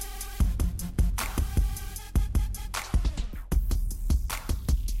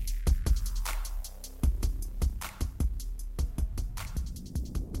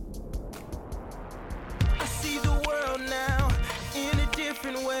 I see the world now in a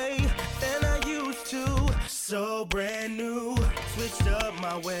different way than I used to. So brand new, switched up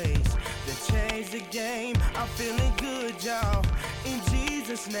my ways, then changed the game. I'm feeling good, y'all, in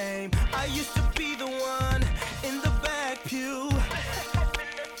Jesus' name. I used to be the one in the back pew,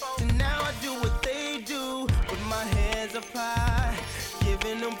 and now I do what they do, with my hands up high,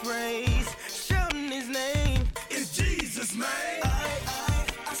 giving him praise, shouting his name. It's Jesus, man.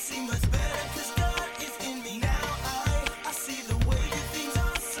 I see much better, 'cause God is in me now. I see the way that things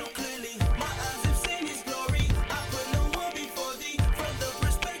are so clearly. My eyes have seen his glory. I put no one before thee. From the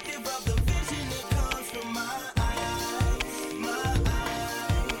perspective of the vision, it comes from my eyes. My eyes.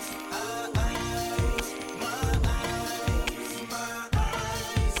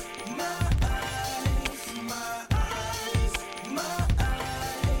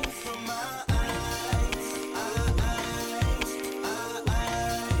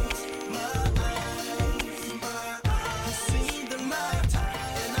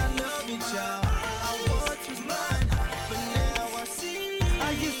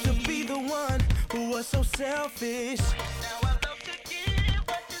 selfish. Now I love to give,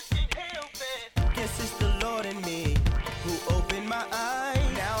 but just can't help it. Guess it's the Lord in me who opened my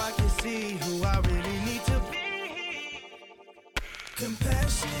eyes. Now I can see who I really need to be.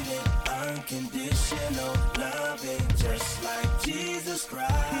 Compassionate, unconditional, loving, just like Jesus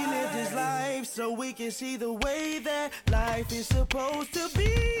Christ. He lived his life so we can see the way that life is supposed to be.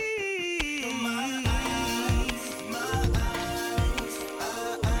 My eyes, my eyes, my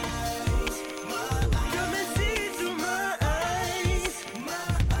eyes. Come and see through my eyes, my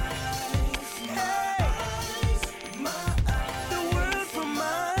eyes, hey, my eyes. The world from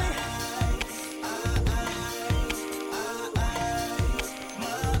my eyes, my eyes,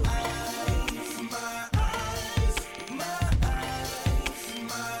 my eyes, my eyes,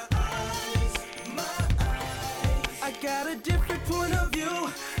 my eyes. I got a different point of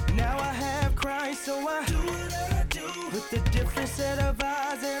view. Now I have Christ, so I do what I do with a different set of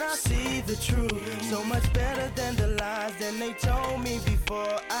eyes, and I see the truth so much better than the lies that they told me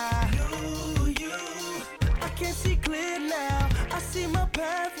before I knew you. I can see clear now. I see my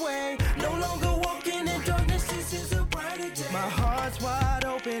pathway. No longer walking in darkness. This is a brighter day. My heart's wide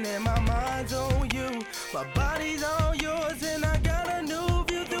open and my mind's on you. My body's on yours, and I got a new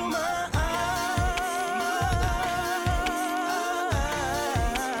view through my eyes.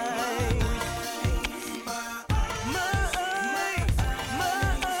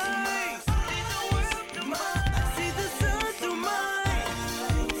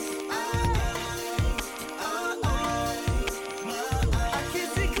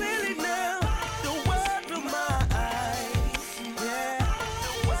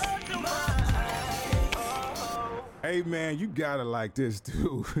 Hey man, you gotta like this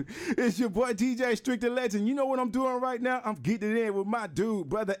dude. It's your boy DJ Strick the Legend. You know what I'm doing right now? I'm getting it in with my dude,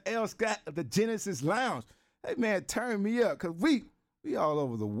 Brother L. Scott of the Genesis Lounge. Hey man, turn me up, cause we all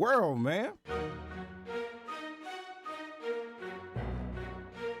over the world, man.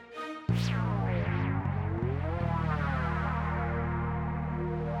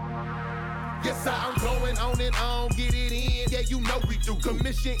 Yes, I'm going on and on, get it in. Yeah, you know we do.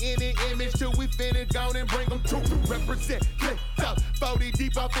 Commission in an image till we finish, gone and bring them to. Represent, click up, 40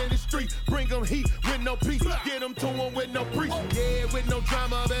 deep up in the street. Bring them heat with no peace, get them to them with no priest. Yeah, with no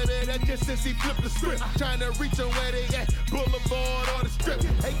drama, baby, that's just since he flipped the script. Trying to reach them where they at, Boulevard or the Strip.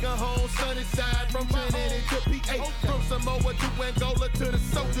 Acre home, sunny side, from Trinity to PA. From Samoa to Angola to the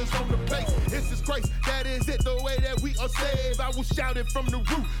soldiers on the base. It's His grace, that is it, the way that we are saved. I will shout it from the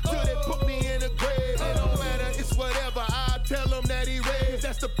roof till they put me in the grave. It don't matter, it's whatever. I tell them that he raised.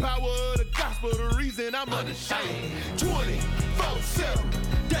 That's the power of the gospel, the reason I'm unashamed.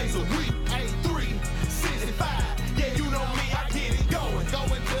 24/7 days a week, 365. Yeah, you know me, I get it going.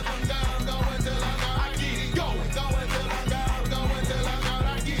 Going till I'm gone, going till I'm gone. I get it going. Going till I'm gone, going till I'm gone.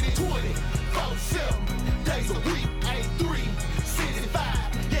 I get it 24/7 days a week, 365.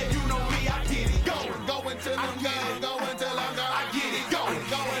 Yeah, you know me, I get it going. Going till I'm gone, going till I'm gone. I get it going.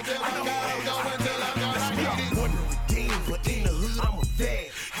 Going till I'm gone, going till I'm gone. I get it. Born to redeem, but in the hood I'm a vet.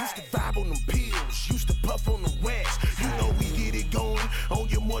 Used to vibe on them pills, used to puff on the wax. You know we get it going on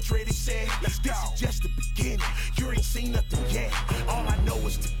your much ready set. This is just the beginning. You ain't seen nothing yet. All I know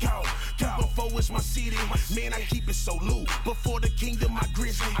is to go. Before it's my city, man, I keep it so loose. Before the kingdom, I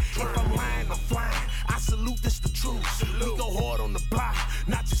grizzly. If I'm lying, I'm flying. I salute, this the truth. We go hard on the block,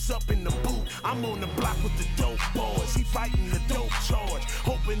 not just up in the boot. I'm on the block with the dope boys. He fighting the dope charge.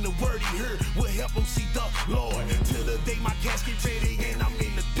 Hoping the word he heard will help him see the Lord. Till the day my casket ready and I'm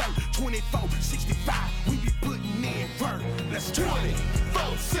in the dirt. 24/65, we be putting in work. That's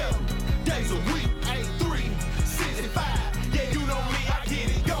 24/7 days a week, 365. Yeah, you know me, I get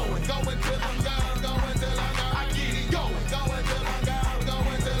it going. Going till I'm gone, going till I'm gone. I get it going. Going till I'm gone,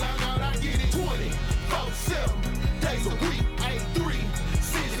 going till I'm gone. I get it 24/7 days a week,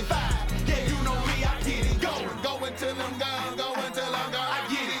 365. Yeah, you know me, I get it going. Going till I'm gone, going till I'm gone. I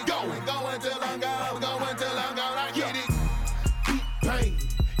get it going. Going till I'm gone, going till I'm gone. I get it. Beat pain,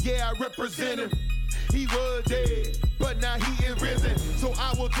 yeah, I represent him. He was dead, but now he is risen. So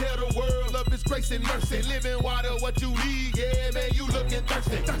I will tell the world of his grace and mercy. Living water, what you need, yeah, man, you looking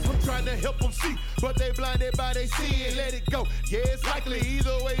thirsty. I'm trying to help them see, but they blinded by they sin. Let it go, yeah, it's likely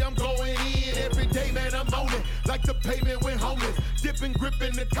either way I'm going in. Every day, man, I'm on it, like the pavement when homeless. Dipping,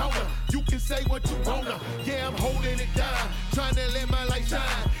 gripping the corner, you can say what you wanna. Yeah, I'm holding it down, trying to let my light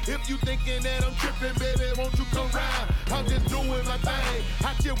shine. If you thinking that I'm tripping, baby, won't you come round? I'm just doing my thing,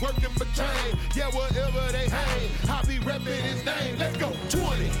 I just working for change. Yeah, whatever they hang, I'll be repping his name. Let's go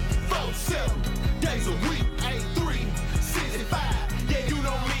 24/7 days a week, 365. Yeah, you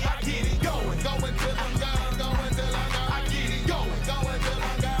know me, I get it going. Going till I'm gone, going till I'm gone. I get it going. Going till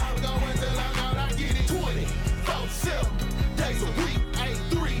I'm gone, going till I'm gone. I get it 24/7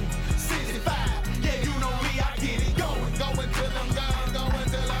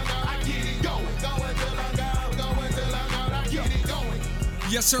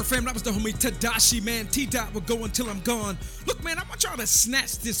 Yes, sir, fam. That was the homie Tadashi, man. T-Dot will go until I'm gone. Look, man, I want y'all to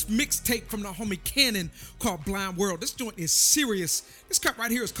snatch this mixtape from the homie Cannon called Blind World. This joint is serious. This cut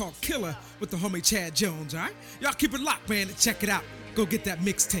right here is called Killer with the homie Chad Jones, all right? Y'all keep it locked, man, and check it out. Go get that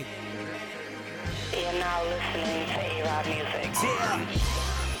mixtape. You're now listening to A-Rod Music.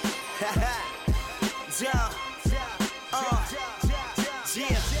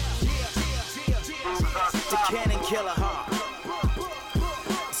 The Cannon Killer, huh?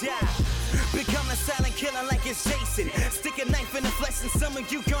 Become a silent killer like it's Jason. Stick a knife in the flesh and some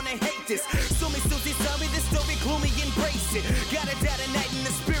of you gonna hate this. So me Susie, tell me this story gloomy, embrace it. Gotta die tonight and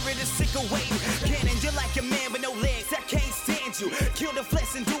the spirit is sick of waiting. Cannon, you're like a man with no legs, I can't stand you. Kill the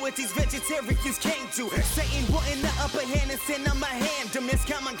flesh and do what these vegetarians can't do. Satan wanting the upper hand and send on my hand. This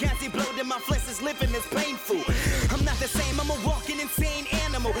kamikaze blow to my flesh is living is painful. I'm not the same, I'm a walking insane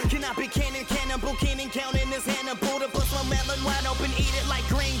animal. Can I be Cannon, cannibal, Cannon counting this Hannibal to bust my melon wide open, eat it like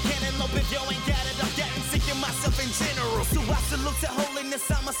green cantaloupe. If you ain't got it, I've gotten sick of myself in general. So I salute to holiness,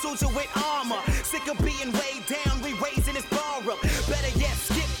 I'm a soldier with armor. Sick of being weighed down, we raising this bar up. Better yet,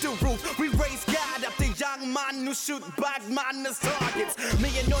 skip the roof, we raise God up. The young man who shoot bad minus targets.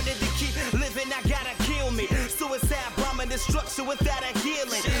 Me anointed to keep living, I gotta kill me. Suicide, bomb, and destruction without a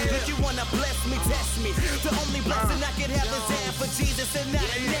healing. If you wanna bless me, test me. The only blessing I can have is down for Jesus and not a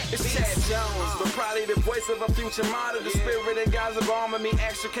next. It's Chad Jones, but probably the voice of a future model. The spirit and God's of armor me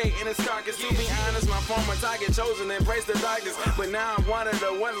extricating his carcass. To be honest, my former target chosen to embrace the darkness. But now I'm one of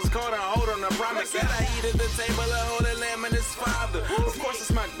the ones that's caught and hold on the promise that I eat at the table of Holy Lamb and his Father. Of course,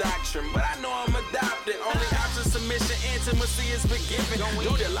 it's my doctrine, but I know I'm adopted. Only option, submission, intimacy is forgiven.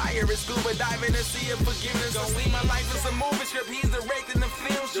 Do the liar is scuba diving and see of forgiveness. Don't see my life as a movie script. He's directing the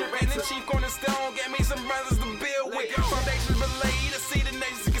film strip. And the chief cornerstone gave me some brothers to build with. Foundations belayed to see the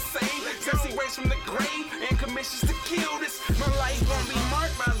nations get saved. Since he raised from the grave and commissions to kill this. My life gonna be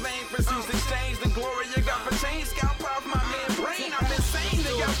marked by vain pursuits. Exchange the glory you got for change. Scalp off my man brain. I'm insane.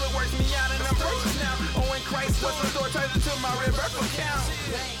 The gospel works me out and I'm righteous now. Oh, in Christ was the door turns into my reversal count.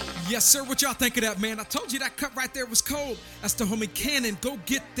 Yes, sir. What y'all think of that, man? I told you that cut right there was cold. That's the homie Cannon. Go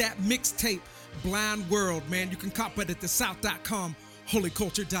get that mixtape, Blind World, man. You can cop it at thesouth.com,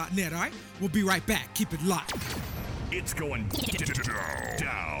 holyculture.net, all right? We'll be right back. Keep it locked. It's going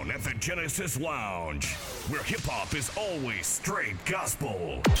down at the Genesis Lounge, where hip-hop is always straight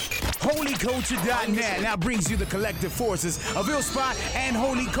gospel. HolyCulture.net now brings you the collective forces of IllSpot and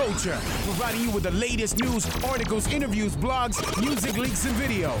Holy Culture, providing you with the latest news, articles, interviews, blogs, music leaks, and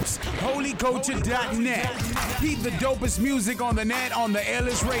videos. HolyCulture.net. Keep the dopest music on the net on the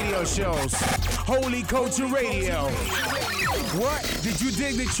illest radio shows. Holy Culture Radio. What? Did you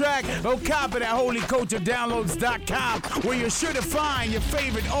dig the track? Go cop it at HolyCultureDownloads.com, where you're sure to find your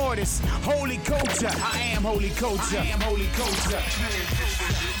favorite artists. Holy Culture. I am Holy Culture. I am Holy Culture.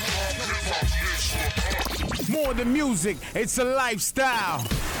 More than music, it's a lifestyle.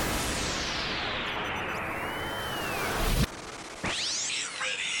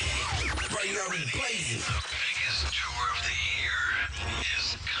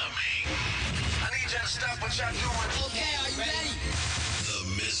 Stop what y'all doing. Okay, are you ready? The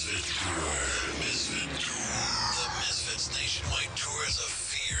Misfit Tour. The Misfits nationwide tour is a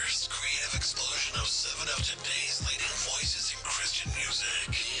fierce, creative explosion of 7 of today's leading voices in Christian music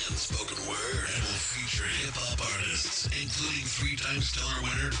and spoken word. It will feature hip-hop artists, including 3-time stellar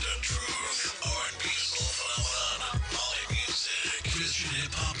winner The Truth, R&B soul phenomenon Molly Music, Christian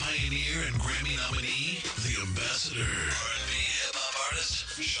hip-hop pioneer and Grammy nominee The Ambassador, R&B hip-hop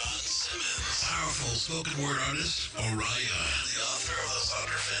artist Sean Simmons, powerful spoken word artist Oriah, the author of the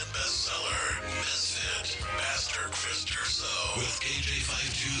Zondervan bestseller Misfit, Pastor Chris Durso, with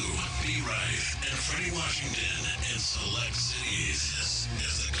KJ52, B. Rife, and Freddie Washington in select cities. This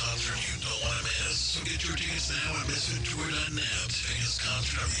is the concert you don't want to miss. So get your tickets now at MisfitTour.net. Biggest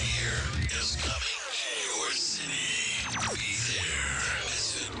concert of the year is coming to your city. Be there.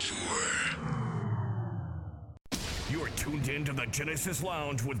 Misfit Tour. You're tuned in to the Genesis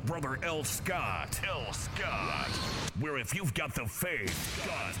Lounge with Brother L. Scott. Where if you've got the faith,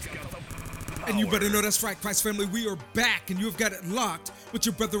 God's got the power. And you better know that's right, Christ family. We are back, and you've got it locked with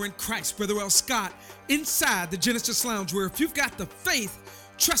your brother in Christ, Brother L. Scott, inside the Genesis Lounge, where if you've got the faith,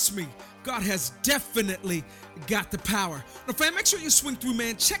 trust me, God has definitely got the power. Now, fam, make sure you swing through,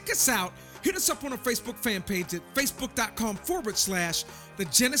 man. Check us out. Hit us up on our Facebook fan page at facebook.com/The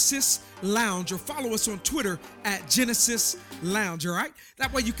Genesis Lounge, or follow us on Twitter at Genesis Lounge, all right?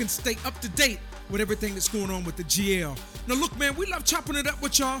 That way you can stay up to date with everything that's going on with the GL. Now, look, man, we love chopping it up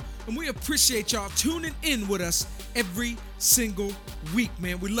with y'all, and we appreciate y'all tuning in with us every single week,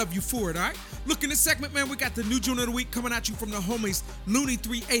 man. We love you for it, all right? Look, in this segment, man, we got the new joint of the week coming at you from the homies Looney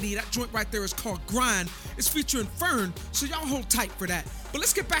 380. That joint right there is called Grind. It's featuring Fern, so y'all hold tight for that. But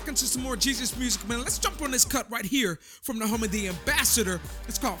let's get back into some more Jesus music, man. Let's jump on this cut right here from the homie The Ambassador.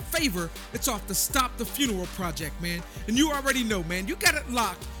 It's called Favor. It's off the Stop the Funeral project, man. And you already know, man, you got it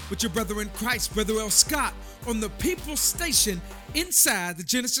locked with your brother in Christ, Brother L. Scott, on the People's Station inside the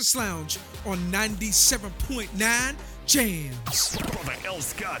Genesis Lounge on 97.9 Jams. Brother L.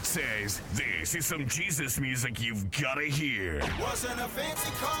 Scott says, this is some Jesus music you've gotta hear. Wasn't a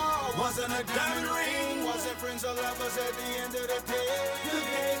fancy car, wasn't a diamond ring, wasn't friends or lovers at the end of the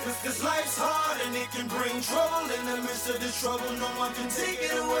day. Cause life's hard and it can bring trouble. In the midst of this trouble, no one can take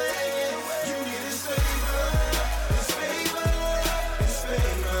it away. You need His favor, His favor, His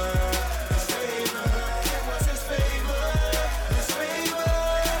favor, His favor. It was His favor, His favor,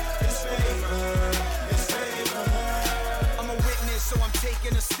 His favor, His favor. I'm a witness, so I'm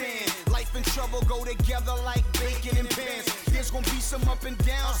taking a stand. Life and trouble go together like bacon and pants. There's gonna be some up and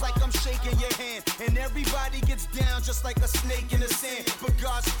downs like I'm shaking your hand. And everybody gets down just like a snake in the sand. But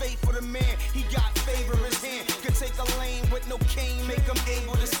God's faithful to man, He got favor in His hand. Could take a lane with no cane, make him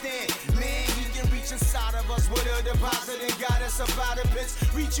able to stand. Man, He can reach inside of us with a deposit and got us up out of pits.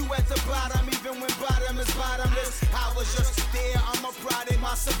 Reach you at the bottom, even when bottom is bottomless. I was just there, I'm a pride in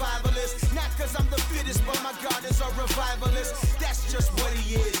my survivalist. Not cause I'm the fittest, but my God is a revivalist. That's just what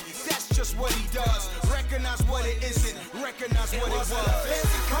He is, that's just what He does. Recognize what it isn't, recognize what it was. It wasn't a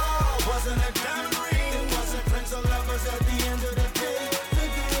fancy car, wasn't a diamond ring, it wasn't friends or lovers at the end of the day.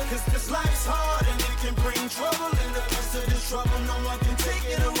 Cause this life's hard and it can bring trouble. In the midst of this trouble, no one can take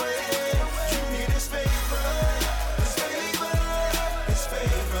it away. You need His favor, His favor, His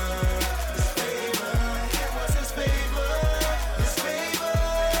favor, His favor. It was His favor, His favor,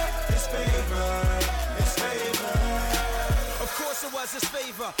 His favor, His favor. Of course it was His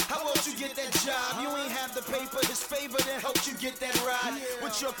favor. How else you get that job? You ain't have the paper. His favor that helped you get that ride.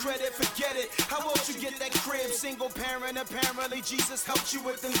 With your credit, forget it. How else you get that crib? Single parent, apparently Jesus helped you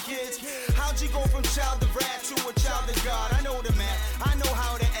with them kids. How'd you go from child of wrath to a child of God? I know the math, I know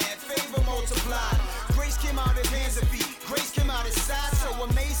how to add. Favor multiplied. Grace came out His hands and feet. Grace came out His side. So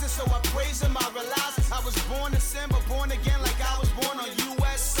amazing, so I praise Him. I realize I was born in sin, but born again like I was born on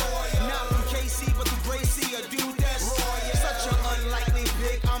U.S. soil. Not from KC, but through Grace, a dude that's royal. Such an unlikely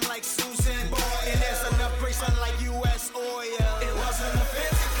pick, I'm like Susan. And there's enough grace unlike U.S. oil. It wasn't a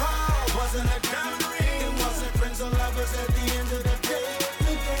fancy car, wasn't a diamond ring, it wasn't friends or lovers at the end of the day.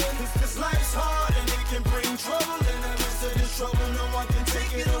 Cause life's hard and it can bring trouble. In the midst of this trouble, no one can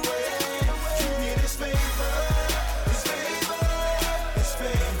take it away. You need His favor, His favor, His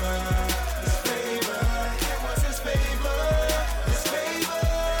favor, His favor. It was His favor, His favor,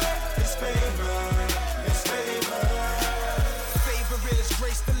 His favor, His favor. Favor is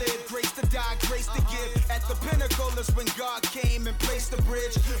grace to live, grace to die, grace to give. At the pinnacle is when God came and placed the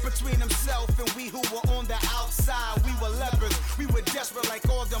bridge between Himself and we who were on the outside. We were lepers, we were desperate like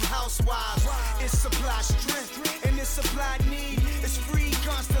all them housewives. It supplies strength and it supplied need. It's free,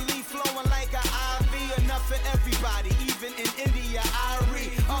 constantly flowing like an IV. Enough for everybody, even in India,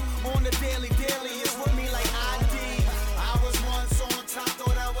 Irie. Up on the daily is with me like ID. I was once on top,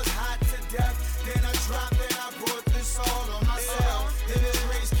 thought I was hot to death. Then I dropped and I brought this all on myself. Then His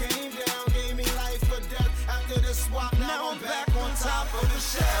grace came down, gave me life or death. After the swap, now I'm back on top of the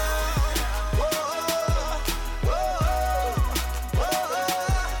shelf.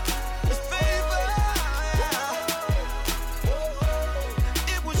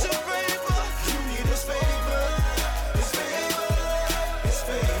 It was Your favor. You need His favor, His favor,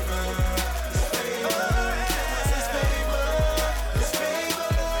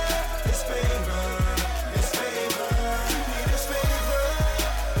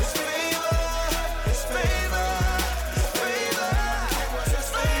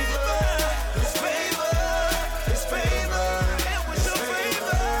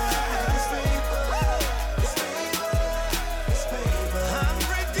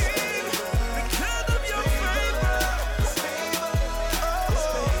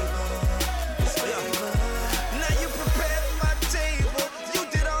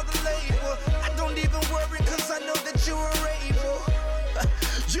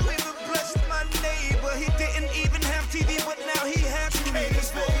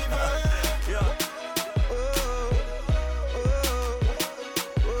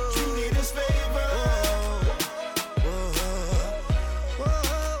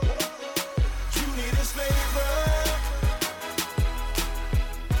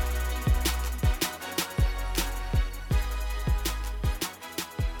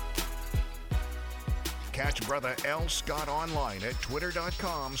 Catch Brother L. Scott online at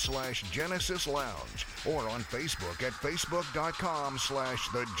twitter.com/Genesis Lounge or on Facebook at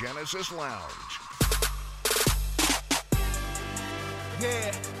facebook.com/The Genesis Lounge.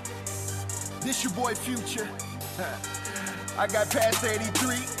 Yeah, this your boy Future. I got past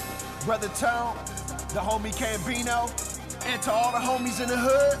 83, Brother Tone, the homie Cambino, and to all the homies in the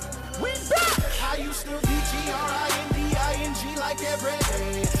hood, we back! I used to be G-R-I-N-D-I-N-G like every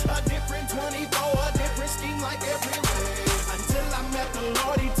day. A different 24, a different scheme like every way. Until I met the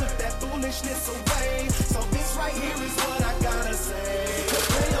Lord, he took that foolishness away. So this right here is what I gotta say.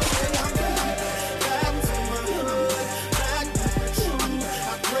 Okay, I'm back to my hood, back to the truth.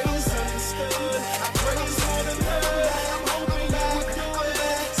 I pray it's understood, I pray it's more than heard. I'm hoping you would do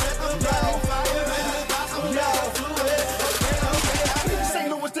it. Set the blind fire and the gospel now fluid. Okay, St.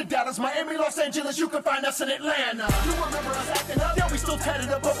 Louis to Dallas, Miami, Los Angeles, you can find us in Atlanta. You remember us acting up? Yeah, we still tatted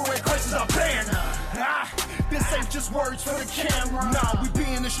up, but we're in crisis, our banner. This ain't just words for the camera. Nah, we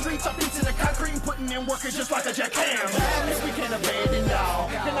be in the streets, our feet to the concrete, putting in workers just like a jackhammer. If we can't abandon y'all,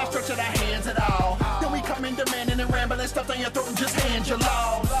 then not stretch our hands at all. Then we come in demanding and rambling stuff down your throat and just hand your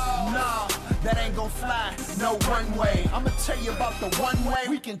laws. Nah, that ain't gon' fly, no runway. I'ma tell you about the one way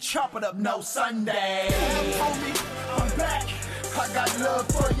we can chop it up no Sunday. Homie, I'm back. I got love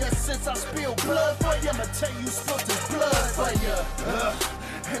for you since I spilled blood for you. I'ma tell you spilled his blood for you.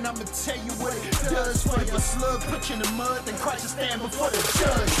 And I'ma tell you what it does for you. A slug put you in the mud, then Christ will stand before the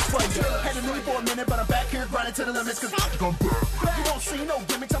judge for you. Had to leave for a minute, but I'm back here grinding to the limits, cause I'm back. You won't see no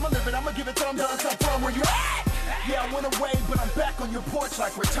gimmicks, I'ma live it, I'ma give it till I'm done. Come from where you at? Yeah, I went away, but I'm back on your porch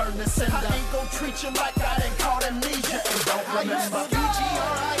like return to sender. I ain't gon' treat you like I done caught amnesia and don't remember.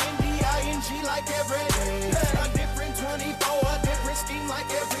 G-R-I-N-D-I-N-G like every day. A different 24, a different scheme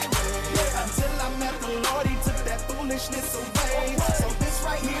like every way. Until I met the Lord, he took that foolishness away. So this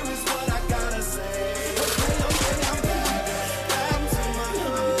right here is what I gotta say. Okay, I'm back to my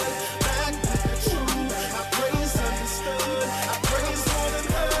hood, back to the truth. I pray it's understood, I pray it's more than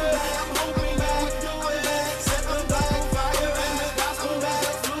heard. I'm hoping you would do it. Set the blind fire and the gospel now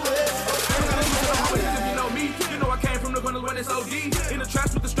fluid. If you know me, you know I came from the corners where it's OD. In the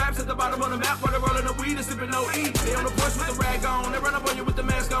trash with the straps at the bottom of the map, while they're rolling the weed and sipping no E. They on the porch with the rag on, they run up on you with the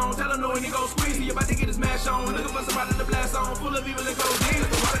mask on. Tell them no and he go squeeze, he about to get his mash on. Looking for somebody to blast on, full of evil and codeine.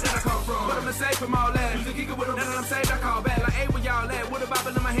 That's the water that I come from. But I'm safe from all that. You can kick it with them, now that I'm saved, I call back. Like, hey, where y'all at? With a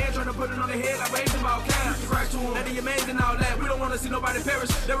Bible in my hand, trying to put it on the head, like raising all cash. Christ to him, that he amazing all that. We don't want to see nobody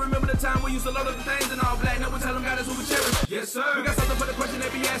perish. They remember the time we used to load up the things in all black. Now we tell them God is who we cherish. Yes, sir. We got something for the question they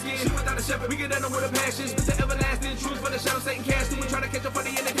be asking. Shoot without a shepherd, we get done with a passion. Spit the everlasting truth for the shadow Satan casting. We try to catch a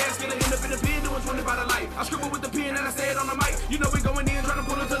funny in the casket and end up in the pen doing 20 by the life. I scribble with the pen and I say it on the mic. You know we going in, trying to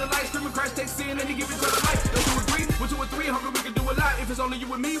pull it to the light. Screaming Christ takes sin and he give it to the light. Don't you agree? With 2 or 3, hungry we can do a lot. If it's only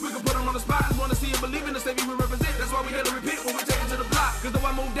you and me, we can put them on the spot. I wanna see and believe in the Savior we represent. That's why we had to repent when we take it to the block. Cause though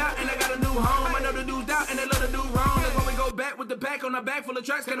I moved out and I got a new home, I know the dudes out and they love to do wrong. That's why we go back with the back on our back full of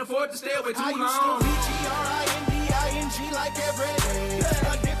tracks. Can't afford to stay away too long. I used to be G-R-I-N-D-I-N-G like every day.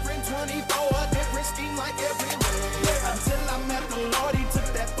 A different 24, a different scheme like every way. Until I met the Lord, he took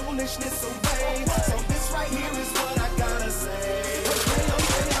that foolishness away. So this right here is what I gotta say.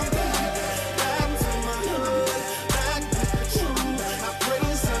 Okay, I'm back to my hood, back to the truth. I pray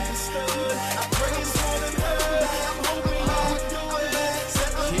it's understood, I pray it's more than heard. I'm hoping you would do it.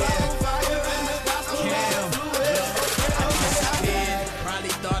 Set the blind fire and the gospel now fluid.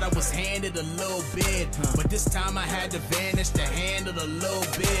 Probably thought I was handed a little bit, but this time I had to vanish to handle a little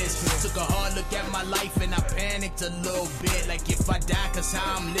bit. Took a hard look at my life and I panicked a little bit. Like if I die, cause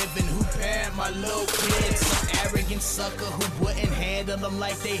how I'm living, who parent my little kids? Some arrogant sucker who wouldn't handle them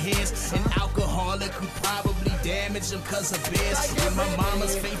like they his. An alcoholic who probably damaged them cause of biz. When my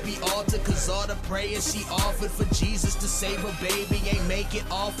mama's faith be altered cause all the prayers she offered for Jesus to save her baby ain't make it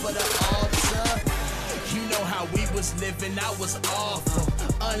off of the altar. You know how we was living, I was awful,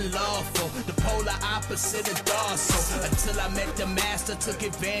 unlawful, the polar opposite of docile. Until I met the master, took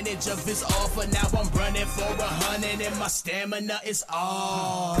advantage of his offer. Now I'm running for 100 and my stamina is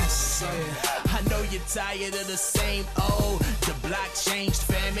awesome. I know you're tired of the same old. The block changed,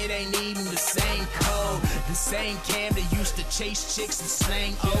 fam, it ain't even the same code. The same cam that used to chase chicks and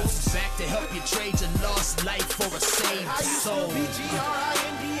slang O's. Back to help you trade your lost life for a saved soul. I used to be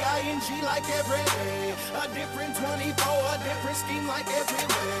G-R-I-N-D-I-N-G like every day. A different 24, a different scheme like every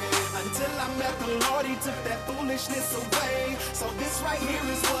way. Until I met the Lord, he took that foolishness away. So this right here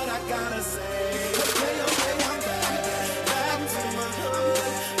is what I gotta say. Okay, I'm back to my hood,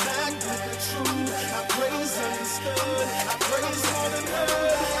 back to the truth. I pray it's understood, I pray it's more than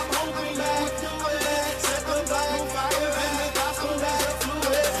heard. I'm hoping you would do it. Set the blind fire and the gospel now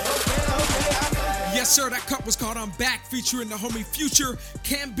fluid. Okay, I'm back. Yes, sir, that cut was called I'm Back, featuring the homie Future,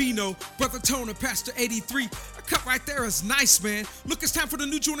 Cambino, Brother Tone, and Pastor 83. A cut right there is nice, man. Look, it's time for the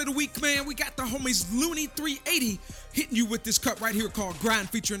new joint of the week, man. We got the homies Looney 380 hitting you with this cut right here called Grind,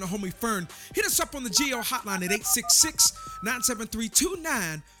 featuring the homie Fern. Hit us up on the GO hotline at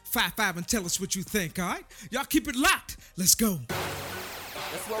 866-973-2955 and tell us what you think, all right? Y'all keep it locked. Let's go.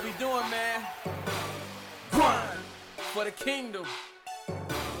 That's what we doing, man. Grind for the kingdom.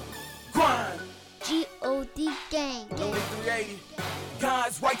 Grind. G-O-D gang. Looney 380.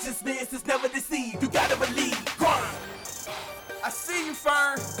 God's righteousness is never deceived. You gotta believe. Grind. I see you,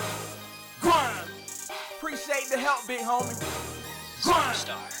 Fern. Grind. Appreciate the help, big homie. Grind.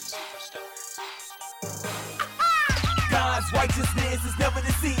 God's righteousness is never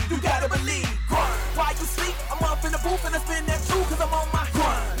deceived. You gotta believe. Grind. While you sleep, I'm up in the booth and I spin that truth cause I'm on my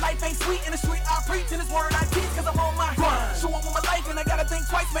grind. Life ain't sweet in the street, I preach in this word I teach cause I'm on my grind. Show up with my life and I gotta think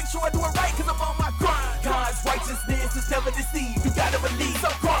twice, make sure I do it right cause I'm on my grind. God's righteousness is never deceived. You gotta believe. So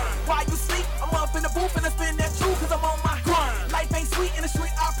grind. While you sleep, I'm up in the booth and I spin that truth cause I'm on my grind. Life ain't sweet in the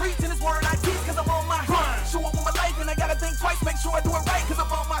street, I preach in this word I teach cause I'm on my grind. Show up with my life and I gotta think twice, make sure I do it right cause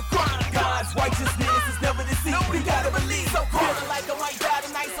I'm on my grind. God's righteousness is never deceived. You gotta believe. So feeling like I might die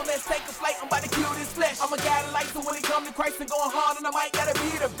tonight, so let's take a flight. I'm about to kill this flesh. I'm a guy that likes to when it come to Christ and going hard, and I might gotta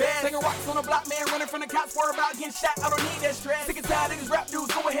be the best. Taking rocks on the block, man, running from the cops, worry about getting shot. I don't need that stress. Sick and tired of these rap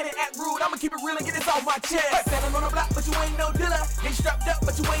dudes, go ahead and act rude. I'ma keep it real and get this off my chest. Standing on the block, but you ain't no dealer. Get strapped up,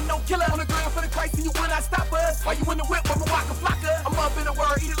 but you ain't no killer. On the ground for the Christ, and you will not stop us. While you in the whip, I'm a waka flocka. I'm up in the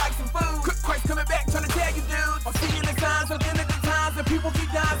word, eating like some food. Quick Christ coming back, trying to tell you, dude. I'm seeing the signs of the end of the times, and people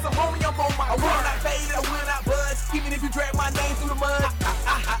keep dying, so homie, I'm on my I will not fade, I will not budge. Even if you drag my name through the mud,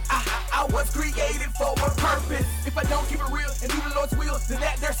 I was created for a purpose. If I don't keep it real and do the Lord's will, then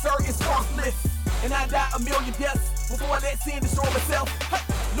that there, sir, is worthless. And I die a million deaths before I let sin destroy myself. Hey,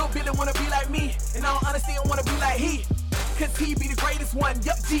 little Billy wanna be like me, and I don't understand wanna be like he. Cause he be the greatest one,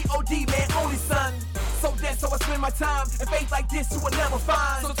 yup, G-O-D, man, only son. So that's how I spend my time, and faith like this you will never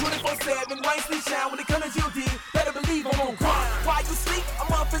find. So 24/7, rain, sleep, shine, when it comes to G-O-D, better believe I'm on grind. While you sleep,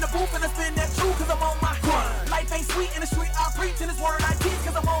 I'm up in the booth and I spin that truth cause I'm on my grind. Life ain't sweet in the street, I preach in this word I teach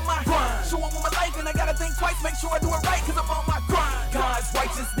cause I'm on my grind. Show up with my life and I gotta think twice, make sure I do it right cause I'm on my grind. God's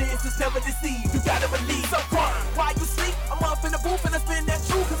righteousness is never deceived, you gotta believe. So grind. While you sleep, I'm up in the booth and I spin that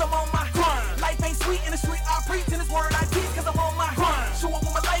truth cause I'm on my grind. Life ain't sweet in the street, I preach in this word I teach cause I'm on my grind. Show up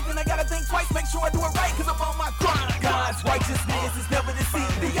with my life and I gotta think twice, make sure I do it right cause I'm on my grind. God's righteousness is never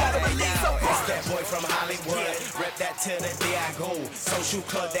deceived, you gotta believe. So grind. It's that boy from Hollywood, rep that till the day I go. Social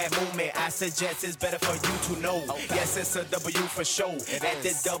club, that movement, I suggest it's better for you to know. Yes, it's a W for show. At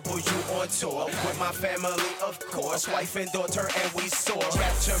the W on tour with my family, of course. Wife and daughter, and we soar.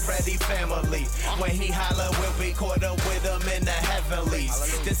 Rapture ready family. When he holler, we'll be caught up with him in the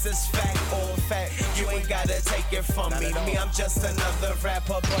heavenlies. This is fact or fact. You ain't gotta take it from me. I'm just another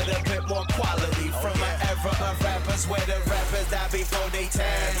rapper, but a bit more quality. From an era of rappers where the rappers die before they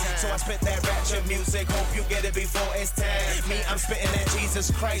time. So I spit that rapture music. Hope you get it before it's time. Me, I'm spitting at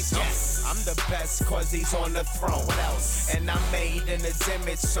Jesus Christ. Yes, I'm the best cause he's on the throne. What else? And I'm made in his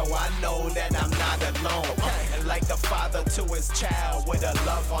image, so I know that I'm not alone. And like a father to his child with a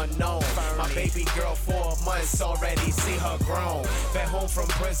love unknown. My baby girl 4 months already see her grown. Been home from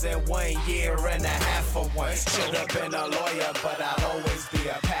prison 1 year and a half for one. Should've been a lawyer, but I'll always be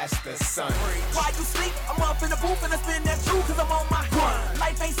a pastor's son. While you sleep, I'm up in the booth and I spin that truth cause I'm on my grind.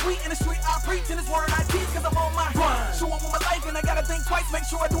 Life ain't sweet in the street, I preach in this word I teach cause I'm on my grind. Show up with my life and I gotta think twice, make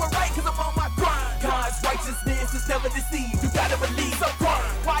sure I do it right cause I'm on my grind. God's righteousness is never deceived, you gotta believe. So grind.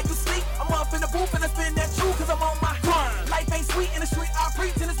 While you sleep, I'm up in the booth and I spin that truth cause I'm on my grind. Life ain't sweet in the street, I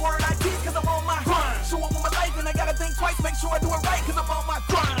preach in this word I teach cause I'm on my grind. Show up with my life and I gotta think twice, make sure I do it right cause I'm on my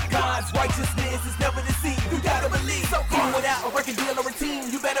grind. God's righteousness is never deceived, you gotta believe. So even without a record deal or a team,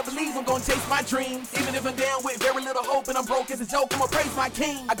 you better believe I'm gonna chase my dreams. Even if I'm down with very little hope and I'm broke as a joke, I'ma praise my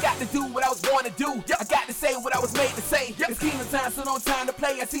king. I got to do what I was born to do. I got to say what I was made to say. It's kingdom time, so no time to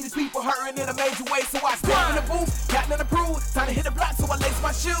play. I see these people hurting in a major way, so I step in the booth, got nothing to prove. Time to hit the block, so I lace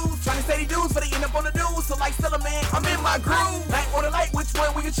my shoes. Trying to steady dudes, but they end up on the news. So like still a man, I'm in my groove. Night or the light, which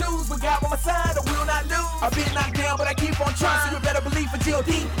one we can choose? With God on my side, I will not lose. I've been knocked down, but I keep on trying. So you better believe for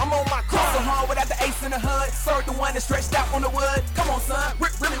G.O.D. I'm on my cross. So hard without the ace in the hood. Serve the one that stretched out on the wood. Come on, son,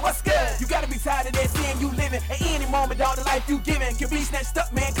 really, what's good? You gotta be tired of that sin you living. At any moment, all the life you giving can be snatched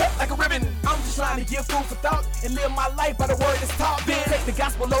up, man, cut like a ribbon. I'm just trying to give food for thought and live my life by the word that's taught. Then take the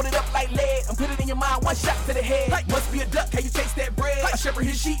gospel, load it up like lead, and put it in your mind, one shot to the head. Like, must be a duck, how you chase that bread? Like, shepherd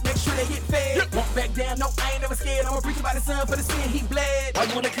his sheep, make sure they get fed. Won't back down, no, I ain't never scared. I'ma preach about the son for the sin he bled. While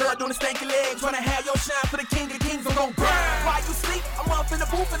you in the club doing the stanky leg, trying to have your shine for the king of kings, I'm gon' grind. While you sleep, I'm up in the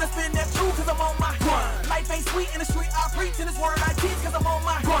booth and I spin that truth cause I'm on my grind. sweet in the street, I preach in this word I teach, cause I'm on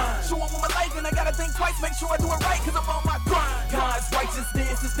my grind. Show up with my life and I gotta think twice, make sure I do it right, cause I'm on my grind. God's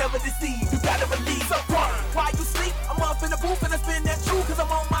righteousness is never deceived, you gotta believe, so grind. While you sleep, I'm up in the booth and I spin that true, cause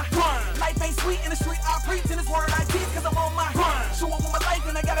I'm on my grind. Life ain't sweet in the street, I preach in this word I teach, cause I'm on my grind. Show up with my life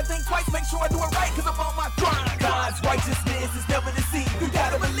and I gotta think twice, make sure I do it right, cause I'm on my grind. God's righteousness is never deceived, you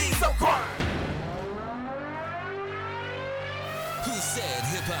gotta believe, so grind. Who said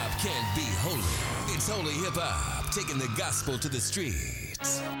hip-hop can't be holy? It's Holy Hip-Hop, taking the gospel to the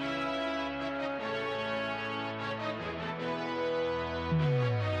streets.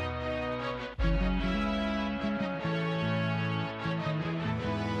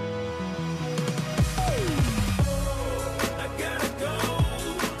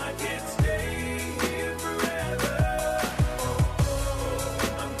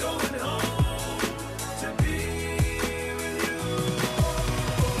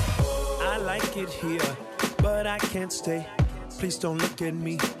 Here, but I can't stay. Please don't look at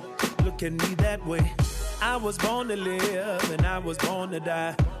me that way. I was born to live and I was born to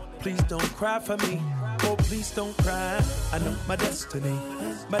die. Please don't cry for me, oh please don't cry. I know my destiny,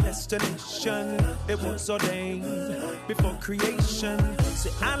 my destination, it was ordained before creation.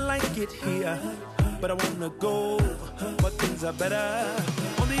 See, I like it here, but I wanna go, but things are better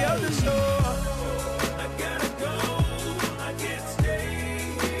on the other shore. I gotta go, I can't stay.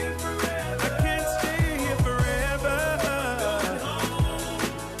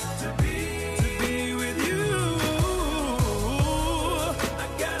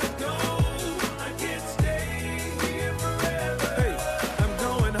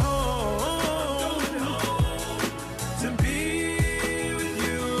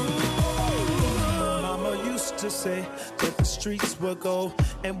 To say that the streets will go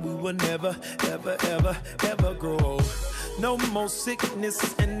and we will never, ever, ever, ever grow. No more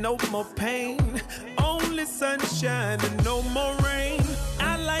sickness and no more pain. Only sunshine and no more rain.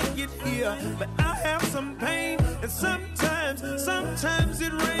 I like it here, but I have some pain. And sometimes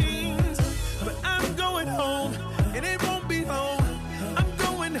it rains. But I'm going home and it won't be home. I'm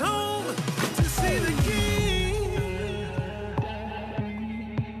going home to see the King.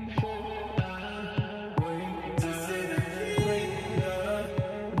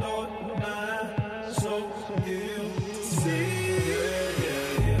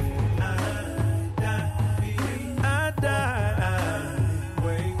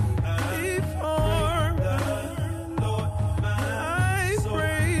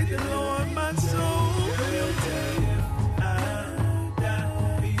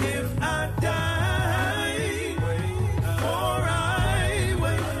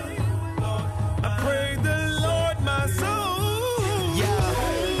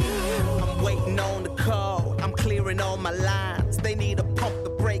 All my lines, they need to pump the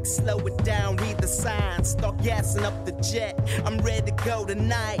brakes, slow it down, read the signs, start gassing up the jet. I'm ready to go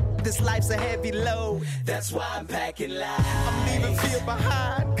tonight. This life's a heavy load. That's why I'm packing light. I'm leaving fear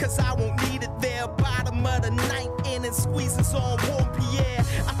behind, cause I won't need it there. Bottom of the ninth inning, squeezes on warm Pierre.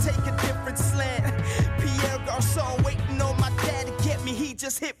 I take a different slant. Pierre Garçon waiting on my dad to get me. He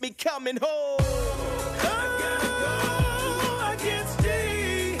just hit me coming home. I gotta go, I can't stay.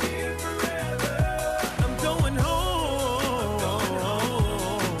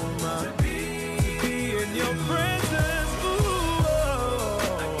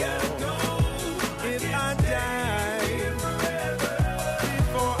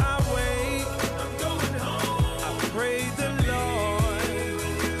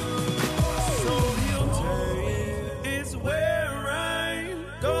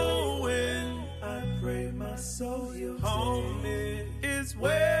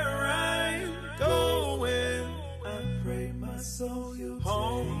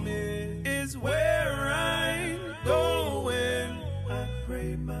 Home is where I'm going. I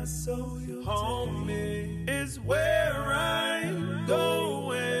pray my soul you'll home is where I'm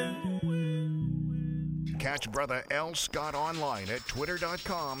going. Catch Brother L. Scott online at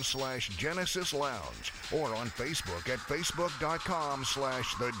twitter.com/Genesis Lounge or on Facebook at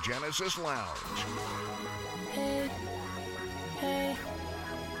facebook.com/The Genesis Lounge. Hey, hey,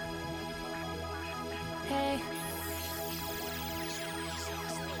 hey.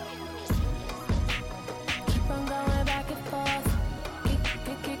 Keep on going back and forth.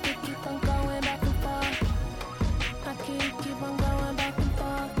 Keep on going back and forth. I keep on going back and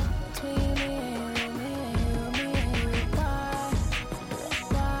forth between me and you.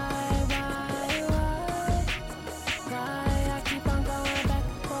 Why I keep on going back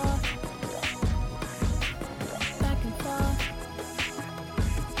and forth.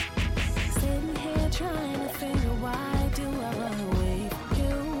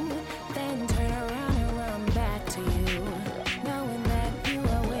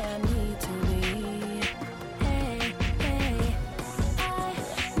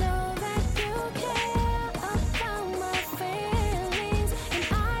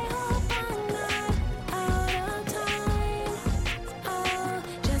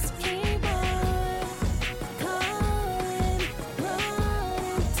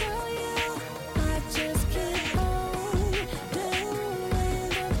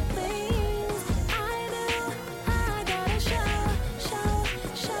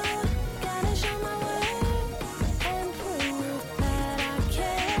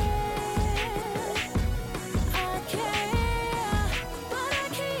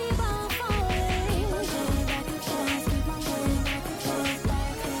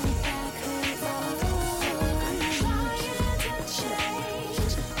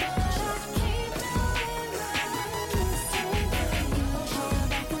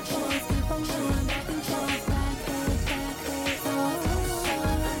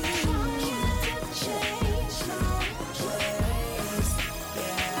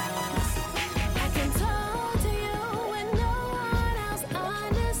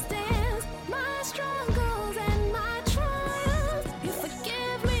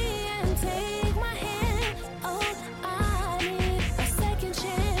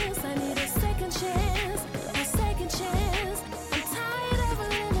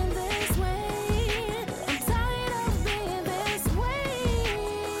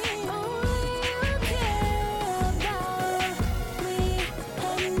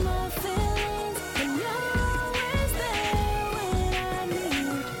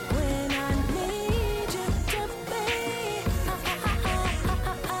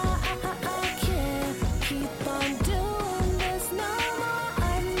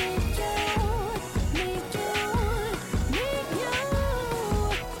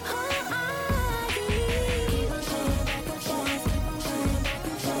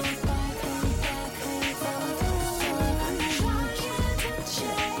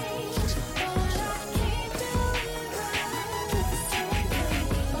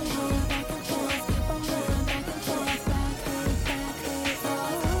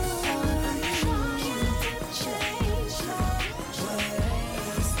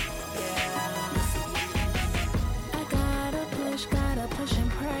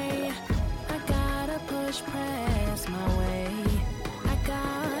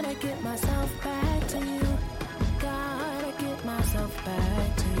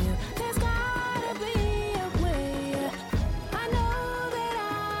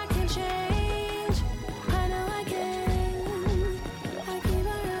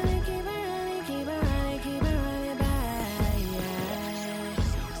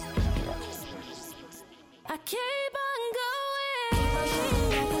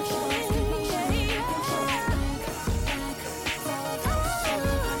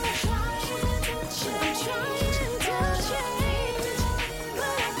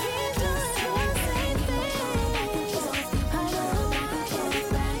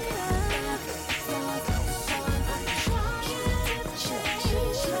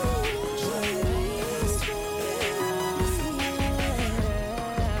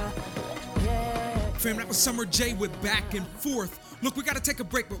 fam. That was Summer J with Back and Forth. Look, we got to take a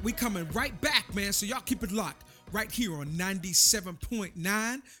break, but we coming right back, man. So y'all keep it locked right here on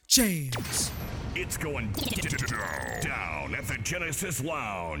 97.9 Jams. It's going down at the Genesis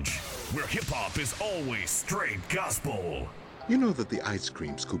Lounge, where hip-hop is always straight gospel. You know that the ice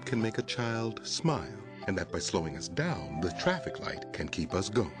cream scoop can make a child smile, and that by slowing us down, the traffic light can keep us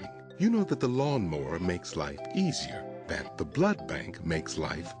going. You know that the lawnmower makes life easier, that the blood bank makes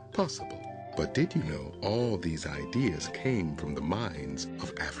life possible. But did you know all these ideas came from the minds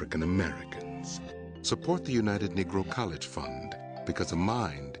of African Americans? Support the United Negro College Fund, because a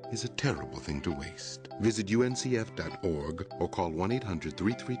mind is a terrible thing to waste. Visit uncf.org or call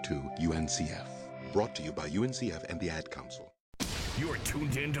 1-800-332-UNCF. Brought to you by UNCF and the Ad Council. You're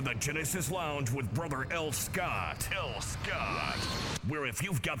tuned in to the Genesis Lounge with Brother L. Scott. Where if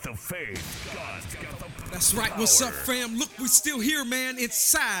you've got the faith, God's got the power. That's right. What's up, fam? Look, we're still here, man,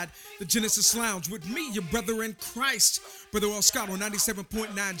 inside the Genesis Lounge with me, your brother in Christ, Brother L. Scott on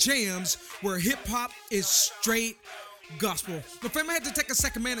 97.9 Jams, where hip-hop is straight gospel. But fam, I had to take a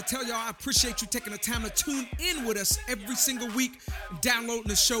second, man, to tell y'all I appreciate you taking the time to tune in with us every single week and downloading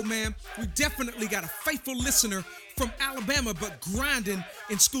the show, man. We definitely got a faithful listener from Alabama, but grinding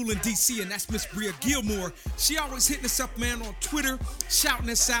in school in D.C., and that's Miss Bria Gilmore. She always hitting us up, man, on Twitter, shouting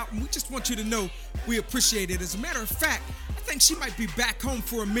us out, and we just want you to know we appreciate it. As a matter of fact, I think she might be back home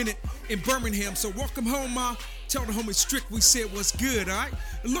for a minute in Birmingham, so welcome home, Ma. Tell the homie Strick we said what's good, all right?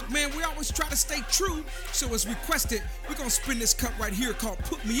 And look, man, we always try to stay true, so as requested, we're going to spin this cut right here called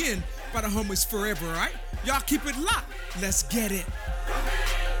Put Me In by the Homies Forever, all right? Y'all keep it locked. Let's get it.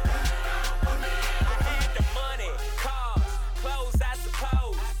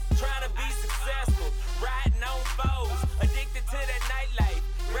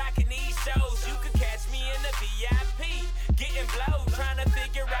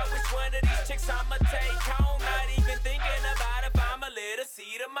 I'ma take home, not even thinking about if I'ma let her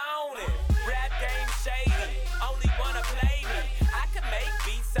see the morning. Rap game shady, only wanna play me. I can make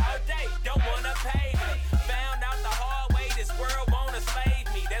beats all day, don't wanna pay me. Found out the hard way, this world wanna slave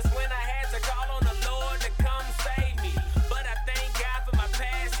me. That's when I had to call on the Lord to come save me. But I thank God for my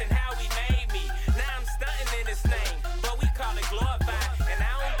past and how he made me. Now I'm stunting in his name, but we call it glorify. And I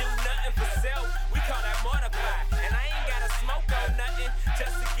don't do nothing for self, we call that mortify. And I ain't gotta smoke on nothing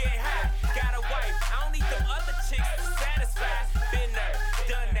just to get high. Got a wife, I don't need them other chicks to satisfy. Been there,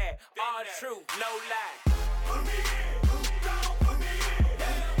 done that, all true, no lie. Put me in, put me in. Put me in,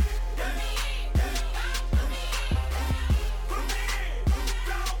 put me in. Put me in, put me in.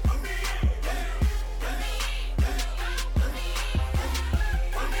 Put me in, put me in. Put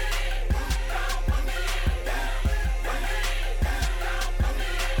me in, put me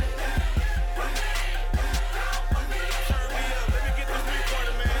in. Turn me up, let me get this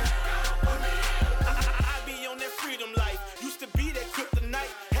three-pointer, man. I be on that freedom life. Used to be that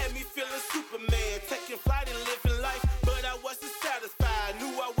kryptonite. Had me feeling Superman. Taking flight and living life. But I wasn't satisfied.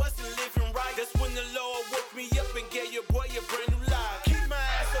 Knew I wasn't living right. That's when the Lord woke me up and gave your boy a brand new life. Keep my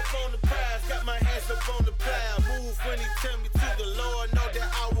ass up on the prize. Got my hands up on the plow. Move when he tell me to. The Lord know that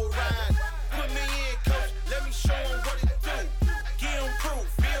I will ride. Put me in, coach. Let me show him what it do. Give him proof.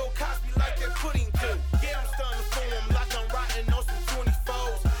 Bill Cosby like that pudding do. Yeah, I'm starting to form like I'm riding on some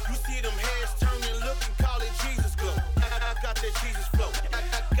 24s. You see them heads turning, looking, call it Jesus glow. I got that Jesus flow. I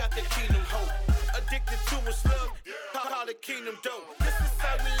got that kingdom hope. Addicted to a slug, call it kingdom dope. This is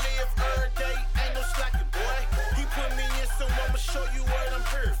how we live every day. Ain't no slacking, boy. He put me in, so I'ma show you what I'm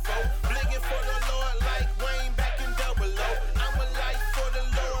here for. Blinking for the Lord like Wayne back in Double O. I'm a light for the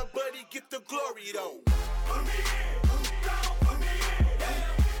Lord, but he get the glory though. Put me in. Put me in. Put me in.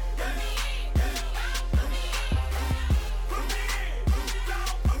 Put me in. Put me in. Put me in. Put me in.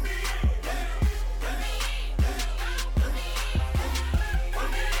 Put me in.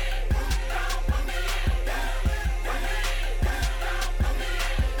 Put me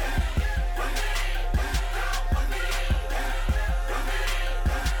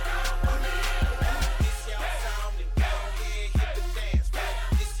This y'all sound and go ahead, hit the dance.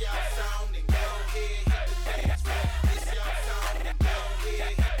 This y'all sound and go ahead, hit the dance. This y'all sound and go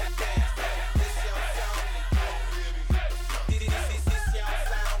ahead, hit the dance. This y'all sound and go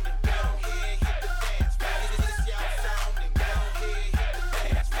ahead, hit the flow. This y'all sound and go ahead, hit the dance. This y'all sound and go ahead,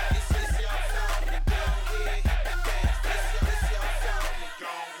 hit the dance. This y'all sound and go ahead, hit the dance. This y'all sound and go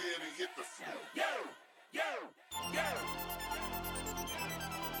ahead and hit the flow. Yo, yo, yo.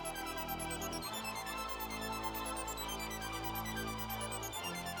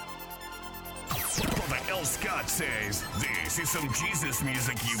 Brother L. Scott says, this is some Jesus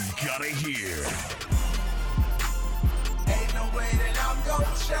music you gotta hear. Ain't no way that I'm gonna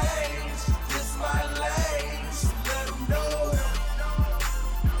change. This my lane, so let them know.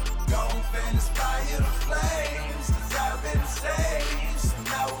 Gon' finish fire the flames, 'cause I've been saved, so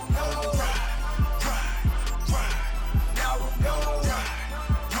now I'm know. Now I'm know.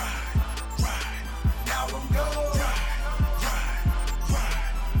 Now I'm know.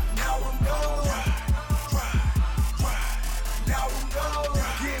 Now I'm know. Now I'm know.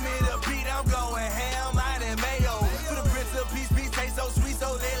 Give me the beat, I'm going ham, mine and mayo. For the Prince of Peace, peace taste so sweet,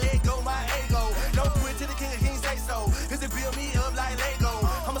 so let go my ego. Don't quit till the King of Kings say so, 'cause it build me up like Lego.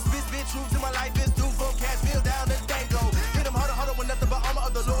 I'ma spit truth till my life is through, from Cashville down to Dago. Hit them harder with nothing but armor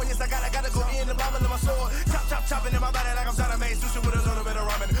of the Lord. Yes, I gotta go in the Bible of my sword. Chopping in my body like I'm trying to make sushi with a little bit of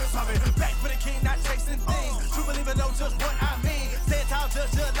ramen. Popping back for the king, not chasing things. True believer know just what I mean. Stand tall,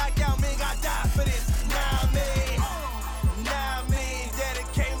 just like Yao Ming. I die for this. Now me,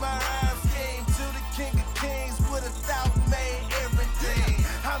 dedicate my rhyme scheme to the King of Kings. With a thought made everything.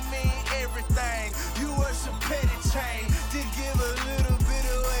 I mean everything. You worship petty chain. Did give a little bit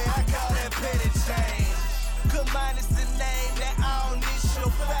away. I call that petty change. Good mind is the name that all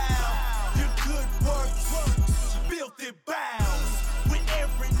initial foul. Your good works built it bounds with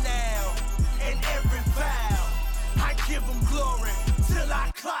every now and every vow. I give them glory till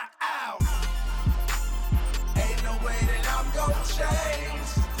I clock out. Ain't no way that I'm gon' change.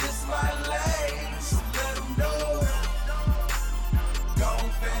 This my lane, so let them know.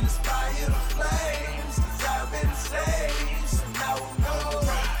 Gon' finish fire the flames, 'cause I've been saved, so now I know.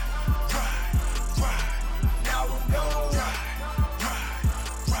 Now I'm gone.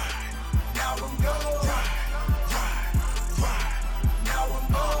 Now I'm gone. Now I'm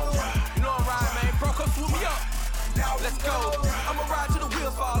gone. You know I'm riding, man. Bro, come swoop me up. Now Let's go. I'ma ride till the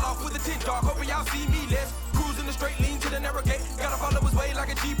wheels fall off with a tint dark. Hoping y'all see me less. Cruising the straight, lean to the narrow gate. Gotta follow his way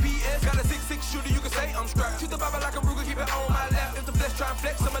like a GPS. Got a 6.6 shooter, you can say I'm strapped to the Bible like a Ruger, keep it on my lap. If the flesh try and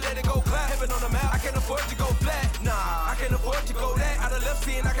flex, I'ma let it go clap. Heaven on the map, I can't afford to go flat. Nah, I can't afford to go that. Out of left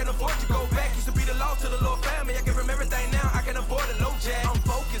sin, I can't afford to go back. Used to be the law to the Lord family. I give him everything now, I can afford a low jack. I'm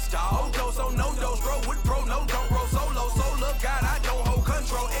focused, dawg. Overdose on no dose, roll with pro, no don't roll solo. Soul of God, I don't hold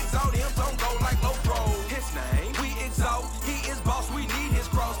control. Exalt him, don't go like low pro. His name, we exalt. He is boss, we need his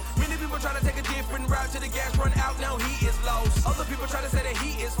cross. Many people try to take a different route till the gas run out, now he is lost. Other people try to say that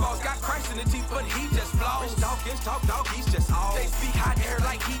he is false. Got Christ in the teeth, but he just flaws. Rich Dawkins, talk dog, he's just off. They speak hot air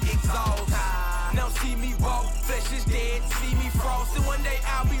like he exhausts. Now see me walk, flesh is dead, see me frost. And one day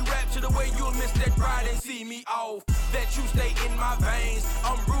I'll be raptured away, you'll miss that ride and see me off. That you stay in my veins,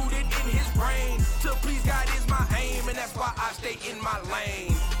 I'm rooted in his brain. To please God is my aim, and that's why I stay in my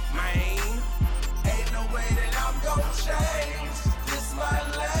lane, man. Ain't no way that I'm gon' change. This my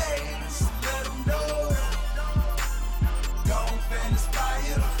lane, so let them know. Gon' finish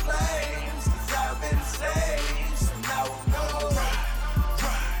fire the flames, 'cause I've been saved, so now I know.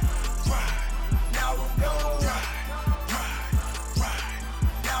 Now I'm gone.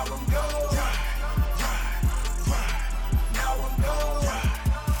 Now I'm gone. Now I'm gone.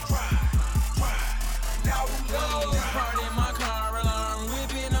 Now I'm gone. Party in my car alarm,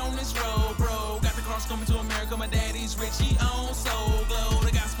 whipping on this road, bro. Got the cross coming to America, my daddy's rich, he owns Soul Glow.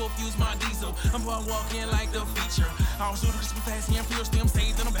 The gospel fuse my diesel, I'm walking like the feature. I was through the Christmas past, and I'm still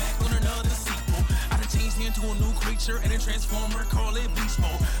saved, and I'm back on another sequel. I done changed into a new creature, and a transformer, call it beast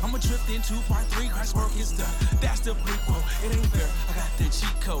mode. I'ma drift into part 3, Christ's work is done, that's the prequel. It ain't fair, I got the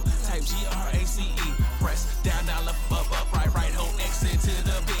cheat code, type GRACE. Press down, left, up, right, hold X into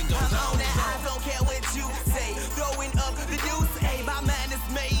the bingo. I'm on that, I don't care what you say. Throwing up the deuce, hey, my mind is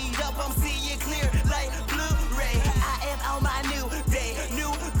made up. I'm seeing clear like Blu-ray. I am on my new day,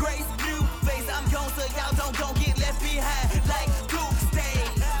 new grace, new face. I'm gone so y'all don't get left behind like Tuesday.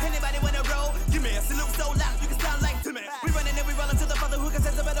 Anybody wanna roll? Give me a salute so loud you can sound like to me. We running and we rolling to the brother who can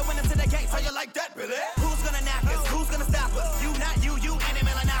sense a better winner to the gates. How you like that, Billy? Who's gonna knock us? Who's gonna stop us? You, not you, and him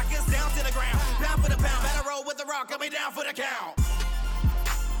and knock us down to the ground. Pound for the pound, better roll with the rock, I'll be down for the count.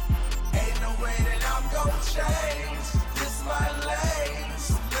 Ain't no way that I'm gon' change. This my lane,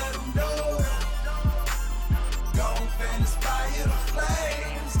 so let them know. Gon' finish fire the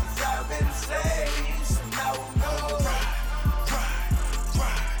flames, 'cause I've been saved, so now I know.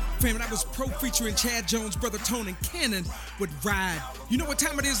 Fam, that was Pro featuring Chad Jones, brother Tone, and Cannon with Ride. You know what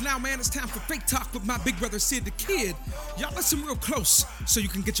time it is now, man? It's time for Fake Talk with my big brother Sid the Kid. Y'all listen real close so you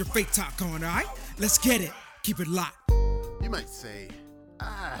can get your Fake Talk on, all right? Let's get it. Keep it locked. You might say,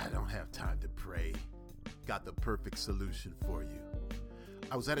 I don't have time to pray. Got the perfect solution for you.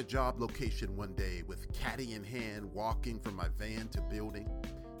 I was at a job location one day with caddy in hand, walking from my van to building.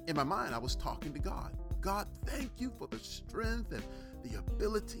 In my mind, I was talking to God. God, thank you for the strength and the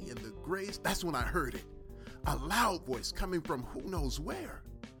ability and the grace. That's when I heard it. A loud voice coming from who knows where.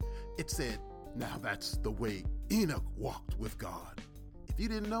 It said, Now that's the way Enoch walked with God. If you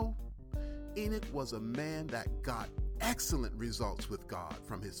didn't know, Enoch was a man that got excellent results with God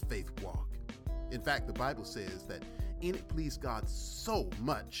from his faith walk. In fact, the Bible says that Enoch pleased God so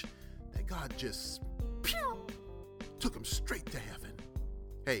much that God just took him straight to heaven.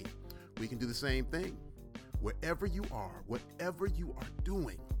 Hey, we can do the same thing. Wherever you are, whatever you are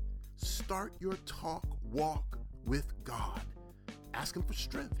doing, start your walk with God. Ask him for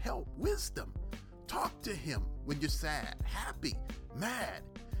strength, help, wisdom. Talk to him when you're sad, happy, mad.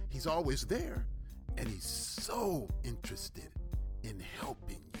 He's always there, and he's so interested in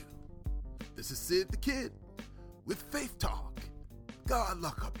helping you. This is Sid the Kid with Faith Talk. God,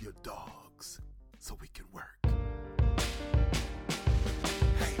 lock up your dogs so we can work.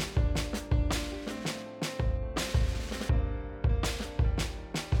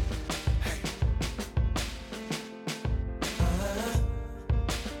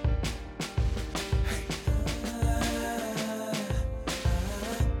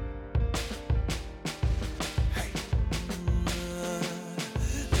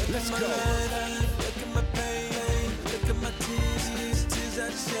 Let's go. Look at my pain, look at my tears, tears I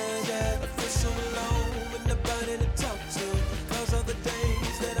shed. I feel so alone with nobody to talk to. 'Cause all the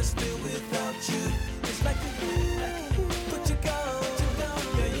days that I spent without you, it's like a year, but you're gone.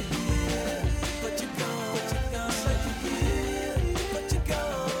 Yeah, you're here, but you're gone. It's like a year, but you're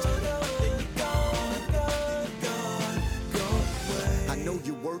gone. Then you're gone away. I know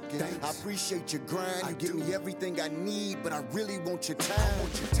you're working. I appreciate your grind. You give me everything I need, but I really want your time.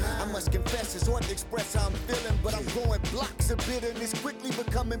 I must confess, it's hard to express how I'm feeling, but I'm growing blocks of bitterness, quickly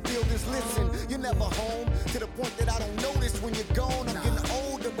becoming builders. Listen, you're never home, to the point that I don't notice when you're gone. I'm getting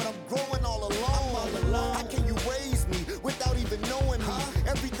older, but I'm growing all alone. How can you raise me without even knowing me?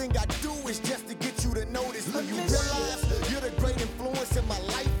 Everything I do is just to get you to notice me. You realize you're the great influence in my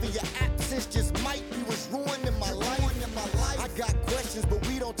life, and your absence just might be what's ruining my life. I got questions, but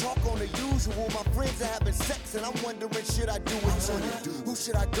we don't talk on the usual. My friends are having sex, and I'm wondering, should I do it too? Who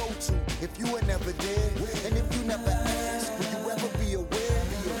should I go to if you were never there? And if you never ask, will you ever be aware?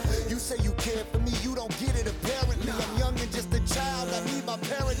 You say you care for me, you don't get it apparently. I'm young and just a child, I need my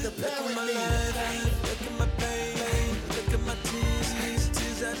parent to parent me. Look at my pain, look at my tears,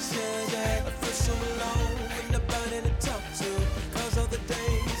 tears I shed. I feel so alone with nobody to talk to. 'Cause all the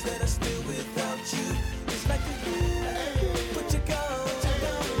days that I spent without you, it's like a year, but you're gone.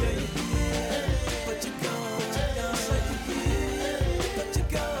 Yeah, you're here, but you're gone. It's like a year, but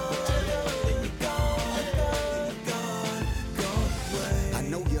you're gone. Then you're gone away. I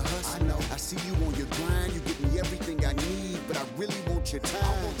know you're hustling, I see you on your grind. You give me everything I need, but I really want your time.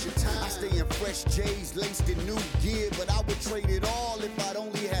 I stay in fresh J's, laced in new gear, but I would trade it all if I'd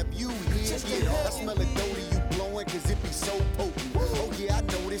only have you here. I smell a doty you blowing, 'cause it be so potent. Oh yeah, I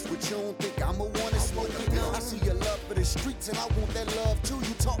know this, but you don't think I'ma wanna smoke it. I see your love for the streets, and I want that love too.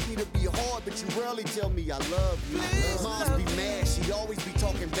 You taught me to be hard, but you rarely tell me I love you. Moms be mad, she always be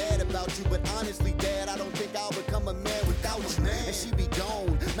talking bad about you, but honestly, Dad, I don't think I'll become a man without you. And she be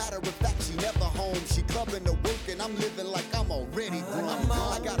gone, matter of fact, she never home. She clubbing to work, and I'm living like I'm already grown.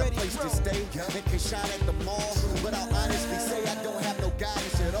 I got a place to stay and can shine at the mall, but I'll honestly say I don't have no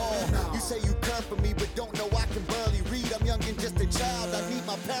guidance at all. You say you care for me, but don't know I can barely read. I'm young and just a child, I need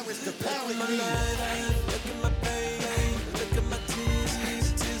my parents to parent me. Look at my pain, look at my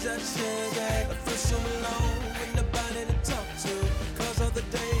tears, tears I shed. I feel so alone with nobody to talk to. 'Cause all the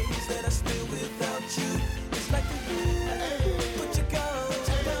days that I spent without you, it's like a year, but you're gone.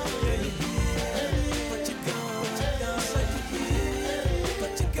 Yeah, you're here, but you're gone. It's like a year,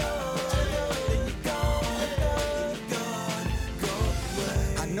 but you're gone. Then you're gone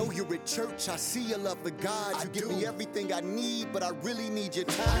away. I know you're at church, I see your love for God. You give me everything I need, but I really need your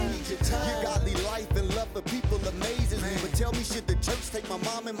time. Your godly life and love for people amazes me. But tell me, should the church take my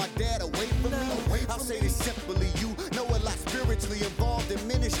mom and my dad away from me? I'll say this simply, you know a lot spiritually involved in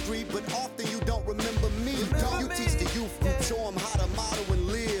ministry, but often you don't remember me. You teach the youth group, show them how to model and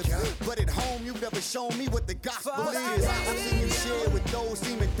live. But at home, you've never shown me what the gospel is. I've seen you share with those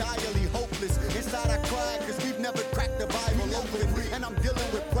seeming direly hopeless. Inside I cry, 'cause we've never cracked the Bible open. And I'm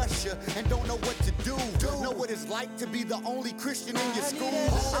dealing with pressure and don't know what to do. Know what it's like to be the only Christian in your school.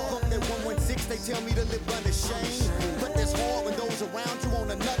 I bump that 116, they tell me to live unashamed. But that's hard when those around you on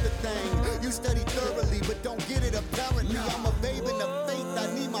another thing. You study thoroughly, but don't get it apparently. I'm a babe in the faith, I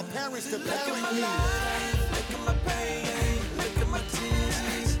need my parents to parent me. Look at my pain, look at my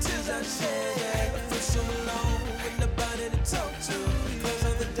tears, tears I shed. I feel so alone with nobody to talk to. 'Cause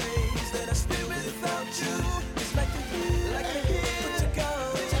of the days that I spent without you, it's like a year, but you're gone.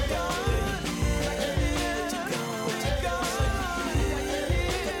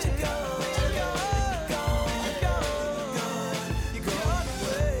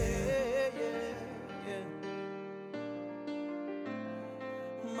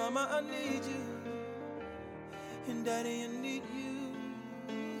 I need you. And Daddy, I need you.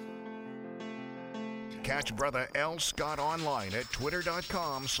 Catch Brother L. Scott online at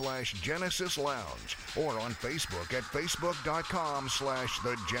twitter.com/Genesis Lounge or on Facebook at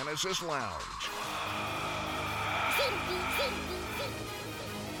facebook.com/The Genesis Lounge.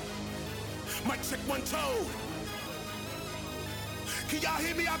 Mic check 1 2. Can y'all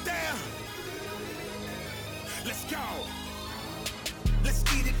hear me out there? Let's go. Let's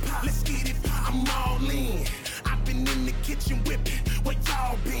get it pop. Let's get it pop. I'm all in. I've been in the kitchen whipping. Where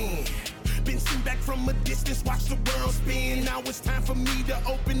y'all been? Been sitting back from a distance, watch the world spin. Now it's time for me to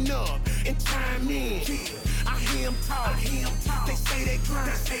open up and chime in. I hear them talk. They say they grind.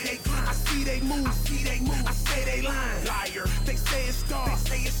 I see they move. I say they lying. Liar. They say it's dark. I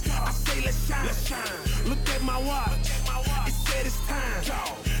say let's shine. Look at my watch. It said it's time.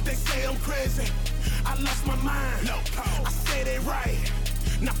 They say I'm crazy. I lost my mind. I say they right.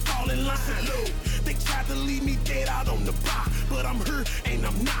 Now fall in line. They tried to leave me dead out on the block, but I'm hurt and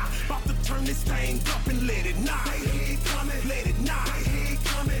I'm not. About to turn this thing up and let it knock. They hear it coming, let it knock. They hear it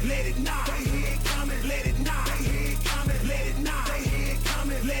coming, let it knock. They hear it coming, let it knock. They hear it coming, let it knock. They hear it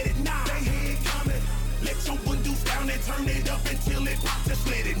coming, let it knock. They hear it coming. Let your windows down and turn it up until it pops. Just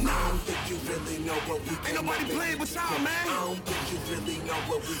let it knock. I don't think you really know what we ain't nobody playing with y'all, man. I don't think you really know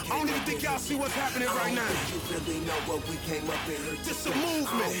what we I don't even think y'all see what's happening right now. I don't think you really know what we came up in here. Just a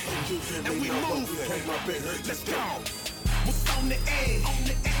movement, and we moving. Let's go. What's on the edge?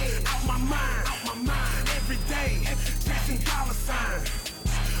 Out my mind. Every day, chasing dollar signs.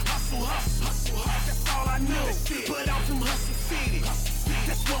 Hustle. That's all I know. Put out from Hustle City.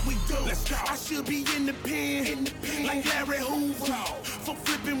 That's what we do. I should be in the pen, like Larry Hoover. For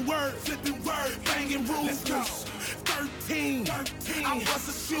flipping word, banging rules. 13, I was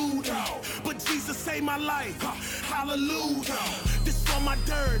a shooter, but Jesus saved my life. Hallelujah. This for my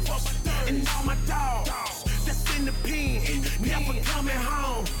dirt and all my dogs that's in the pen, never coming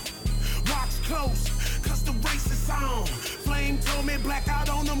home. Watch close, cause the race is on. Flame told me black out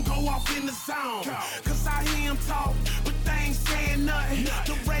on them, go off in the zone. Cause I hear him talk, but they ain't saying nothing.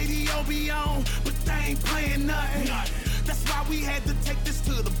 The radio be on, but they ain't playing nothing. That's why we had to take this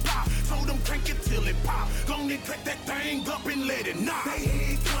to the pop. Told them crank it till it pop. Gonna crack that thing up and let it knock. They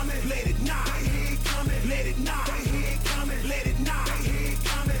hear it coming, let it knock. They hear it coming, let it knock. They hear it coming, let it knock. They hear it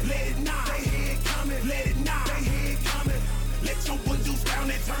coming, let it knock. They hear it coming, let it knock. They hear it coming. Let your windows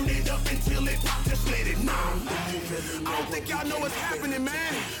down and turn it up until it pop. Just let it knock. I don't think y'all know what's happening,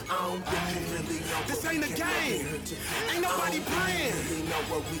 man. This ain't a game. Ain't nobody playing.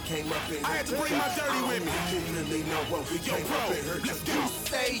 I had to bring my dirty with me. Yo, bro, let's go. You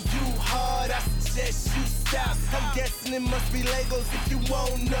say you hard, I suggest you stop. I'm guessing it must be Legos if you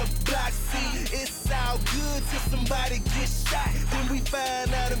on the block. See, it's all good till somebody gets shot. Then we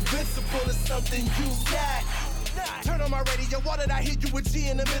find out invincible is something you got. Turn on my radio, why did I hear you with G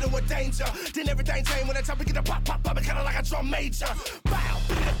in the middle of danger? Then everything changed when I top get a pop, it kinda like a drum major. Bow,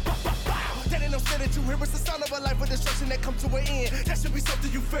 bow. That ain't no shit that you hear, it's the sound of a life of destruction that come to an end. That should be something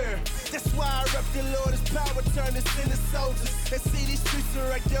you fear. That's why I rep the Lord, his power turn us into soldiers. And see these streets will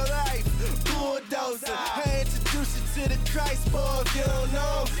wreck your life. Bulldozer, I introduce you to the Christ, boy, if you don't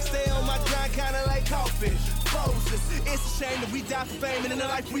know. Stay on my grind, kinda like coffee. Moses. It's a shame that we die for fame, and in the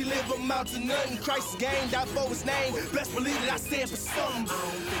life we live amount to nothing. Christ's game, die for his name. Best believe that I stand for something.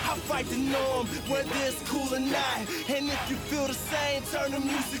 I fight the norm, whether it's cool or not. And if you feel the same, turn the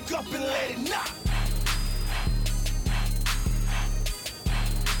music up and let it knock.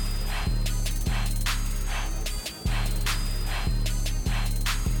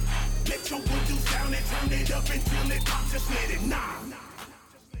 Let your windows down and turn it up until it pops. Just let it knock.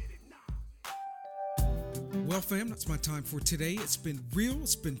 Well, fam, that's my time for today. It's been real.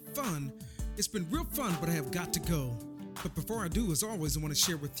 It's been fun. It's been real fun, but I have got to go. But before I do, as always, I want to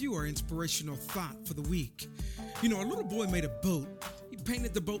share with you our inspirational thought for the week. You know, a little boy made a boat. He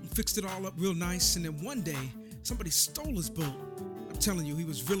painted the boat and fixed it all up real nice. And then one day, somebody stole his boat. I'm telling you, he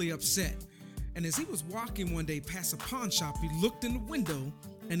was really upset. And as he was walking one day past a pawn shop, he looked in the window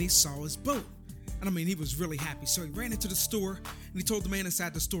and he saw his boat. And I mean, he was really happy. So he ran into the store and he told the man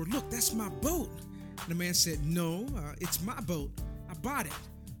inside the store, "Look, that's my boat." And the man said, "No, it's my boat. I bought it."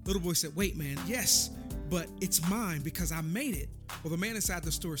 Little boy said, "Wait, man, yes, but it's mine because I made it." Well, the man inside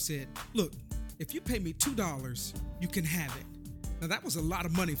the store said, "Look, if you pay me $2, you can have it." Now, that was a lot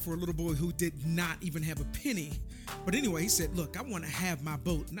of money for a little boy who did not even have a penny. But anyway, he said, "Look, I want to have my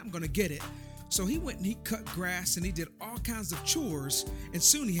boat and I'm going to get it." So he went and he cut grass and he did all kinds of chores, and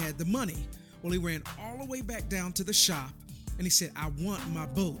soon he had the money. Well, he ran all the way back down to the shop and he said, "I want my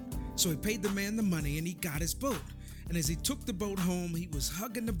boat." So he paid the man the money and he got his boat. And as he took the boat home, he was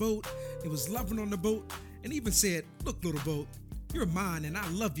hugging the boat, he was loving on the boat, and even said, "Look, little boat, you're mine and I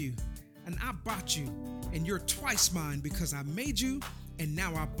love you, and I bought you, and you're twice mine because I made you and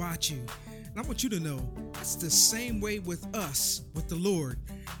now I bought you." And I want you to know, that's the same way with us, with the Lord.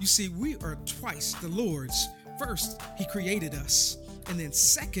 You see, we are twice the Lord's. First, he created us. And then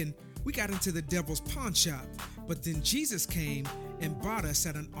second, we got into the devil's pawn shop. But then Jesus came and bought us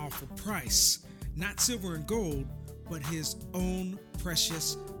at an awful price. Not silver and gold, but his own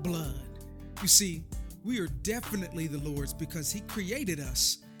precious blood. You see, we are definitely the Lord's because he created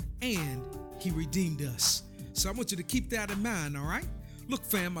us and he redeemed us. So I want you to keep that in mind, all right? Look,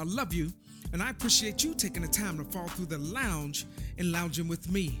 fam, I love you, and I appreciate you taking the time to fall through the lounge and lounging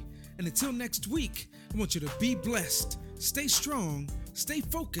with me. And until next week, I want you to be blessed, stay strong, stay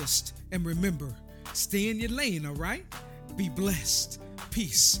focused, and remember, stay in your lane, all right? Be blessed.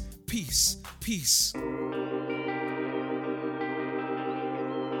 Peace, peace, peace.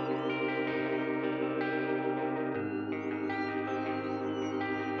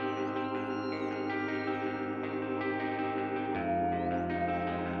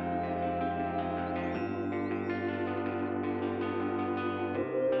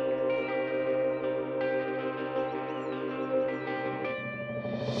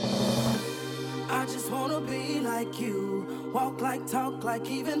 I just wanna be like you, walk like, talk like,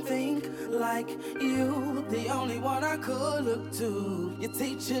 even think like you. The only one I could look to. You're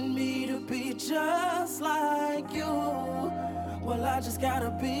teaching me to be just like you. Well, I just gotta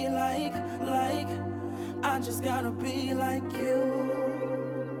be like, I just gotta be like you.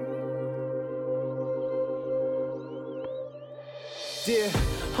 Dear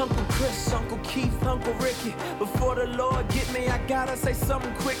Uncle Chris, Uncle Keith, Uncle Ricky, before the Lord get me, I gotta say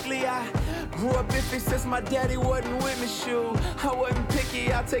something quickly. I grew up iffy since my daddy wasn't with me, shoe. I wasn't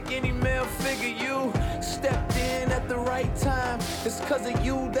picky, I'll take any male figure. You stepped in at the right time. It's cause of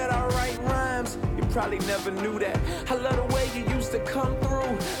you that I write rhymes. You probably never knew that. I love the way you used to come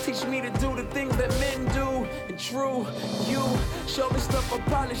through, teach me to do the things that men do. And true, you showed me stuff I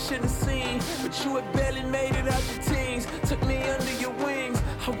probably shouldn't have seen, but you had barely made it out your teens. Took me under your wings.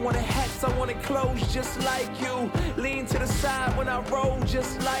 I wanted hats, I wanted clothes just like you. Lean to the side when I roll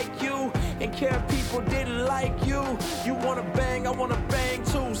just like you. And care people didn't like you. You wanna bang, I wanna bang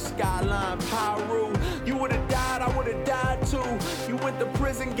too. Skyline, Pyru. You would've died, I would've died too. You went to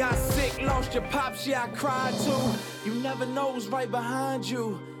prison, got sick, lost your pops, yeah, I cried too. You never know who's right behind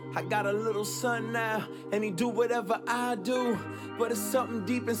you. I got a little son now, and he do whatever I do. But it's something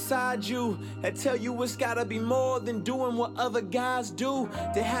deep inside you that tell you it's gotta be more than doing what other guys do.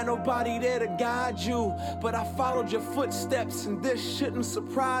 There had nobody there to guide you, but I followed your footsteps, and this shouldn't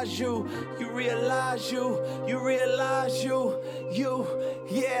surprise you. You realize you,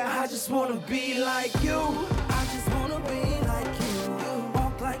 yeah, I just wanna be like you. I just wanna be like you,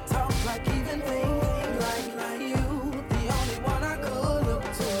 walk like, talk like, even think like you. The only one I could look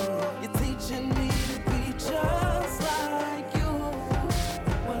to. You're teaching me to be just like you.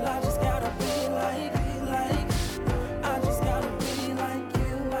 Well, I just gotta be like, I just gotta be like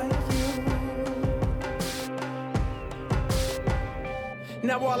you.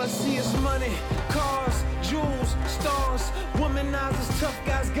 Now all I see is money, cars, jewels, stars, womanizers, tough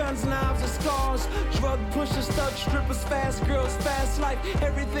guys, guns, knives, and scars. Drug pushers, thug strippers, fast girls, fast life.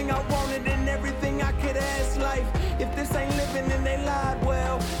 Everything I wanted and everything I could ask life. If this ain't living, then they lied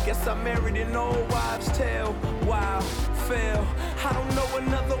well. Guess I married an old wives' tale. Wow, fail. I don't know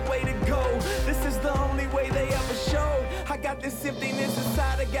another way to go. This is the only way they ever showed. I got this emptiness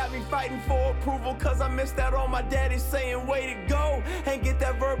inside that got me fighting for approval, cause I missed out on my daddy saying way to go. Ain't get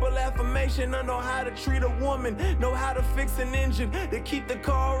that verbal affirmation. I know how to treat a woman, know how to fix an engine to keep the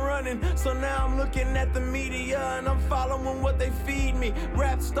car running. So now I'm looking at the media and I'm following what they feed me.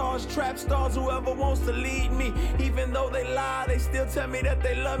 Rap stars, trap stars, whoever wants to lead me. Even though they lie, they still tell me that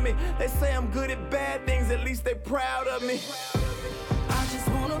they love me. They say I'm good at bad things, at least they proud of me. I just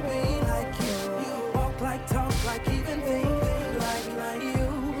wanna be like you, walk like, talk like, even think like you.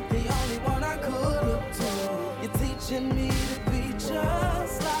 The only one I could look to. You're teaching me to be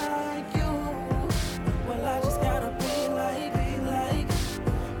just like you. Well, I just gotta be like,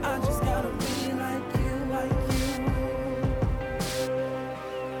 I just gotta be like you.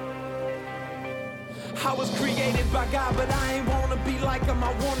 I was created by God, but I ain't wanna be like him,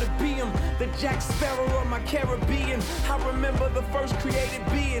 I wanna be him. The Jack Sparrow of my Caribbean. I remember the first created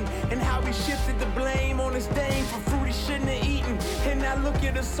being, and how he shifted the blame on his dame for fruit he shouldn't have eaten. And now look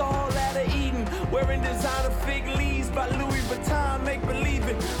at us all out of Eden, wearing designer fig leaves by Louis Vuitton, make believe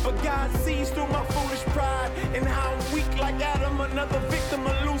it. But God sees through my foolish pride, and how I'm weak like Adam, another victim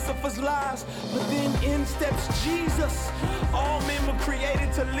of Lucifer's lives. But then in steps Jesus. All men were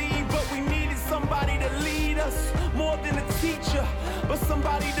created to lead, but we needed somebody to lead us. More than a teacher, but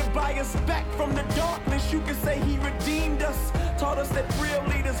somebody to buy us back from the darkness. You can say he redeemed us. Taught us that real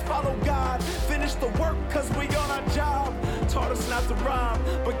leaders follow God. Finish the work cause we on our job. Taught us not to rhyme,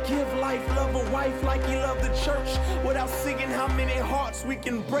 but give life, love a wife like he loved the church. Without singing how many hearts we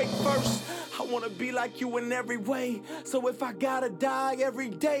can break first. I wanna be like you in every way. So if I gotta die every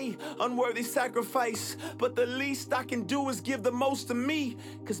day, unworthy sacrifice. But the least I can do is give the most to me.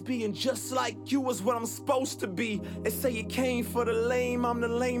 Cause being just like you is what I'm supposed to be. They say you came for the lame, I'm the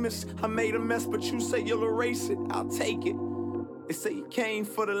lamest. I made a mess, but you say you'll erase it, I'll take it. They say you came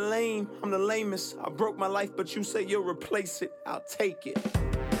for the lame, I'm the lamest. I broke my life, but you say you'll replace it, I'll take it.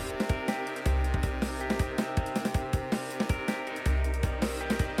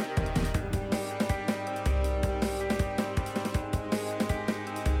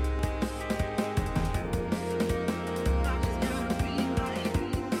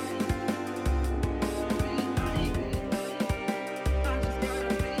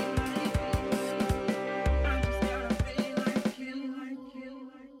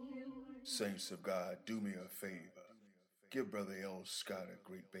 Saints of God, do me a favor. Give Brother L. Scott a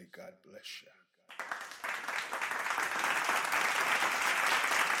great big God bless you.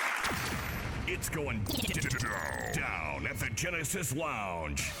 It's going down at the Genesis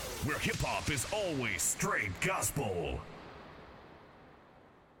Lounge, where hip-hop is always straight gospel.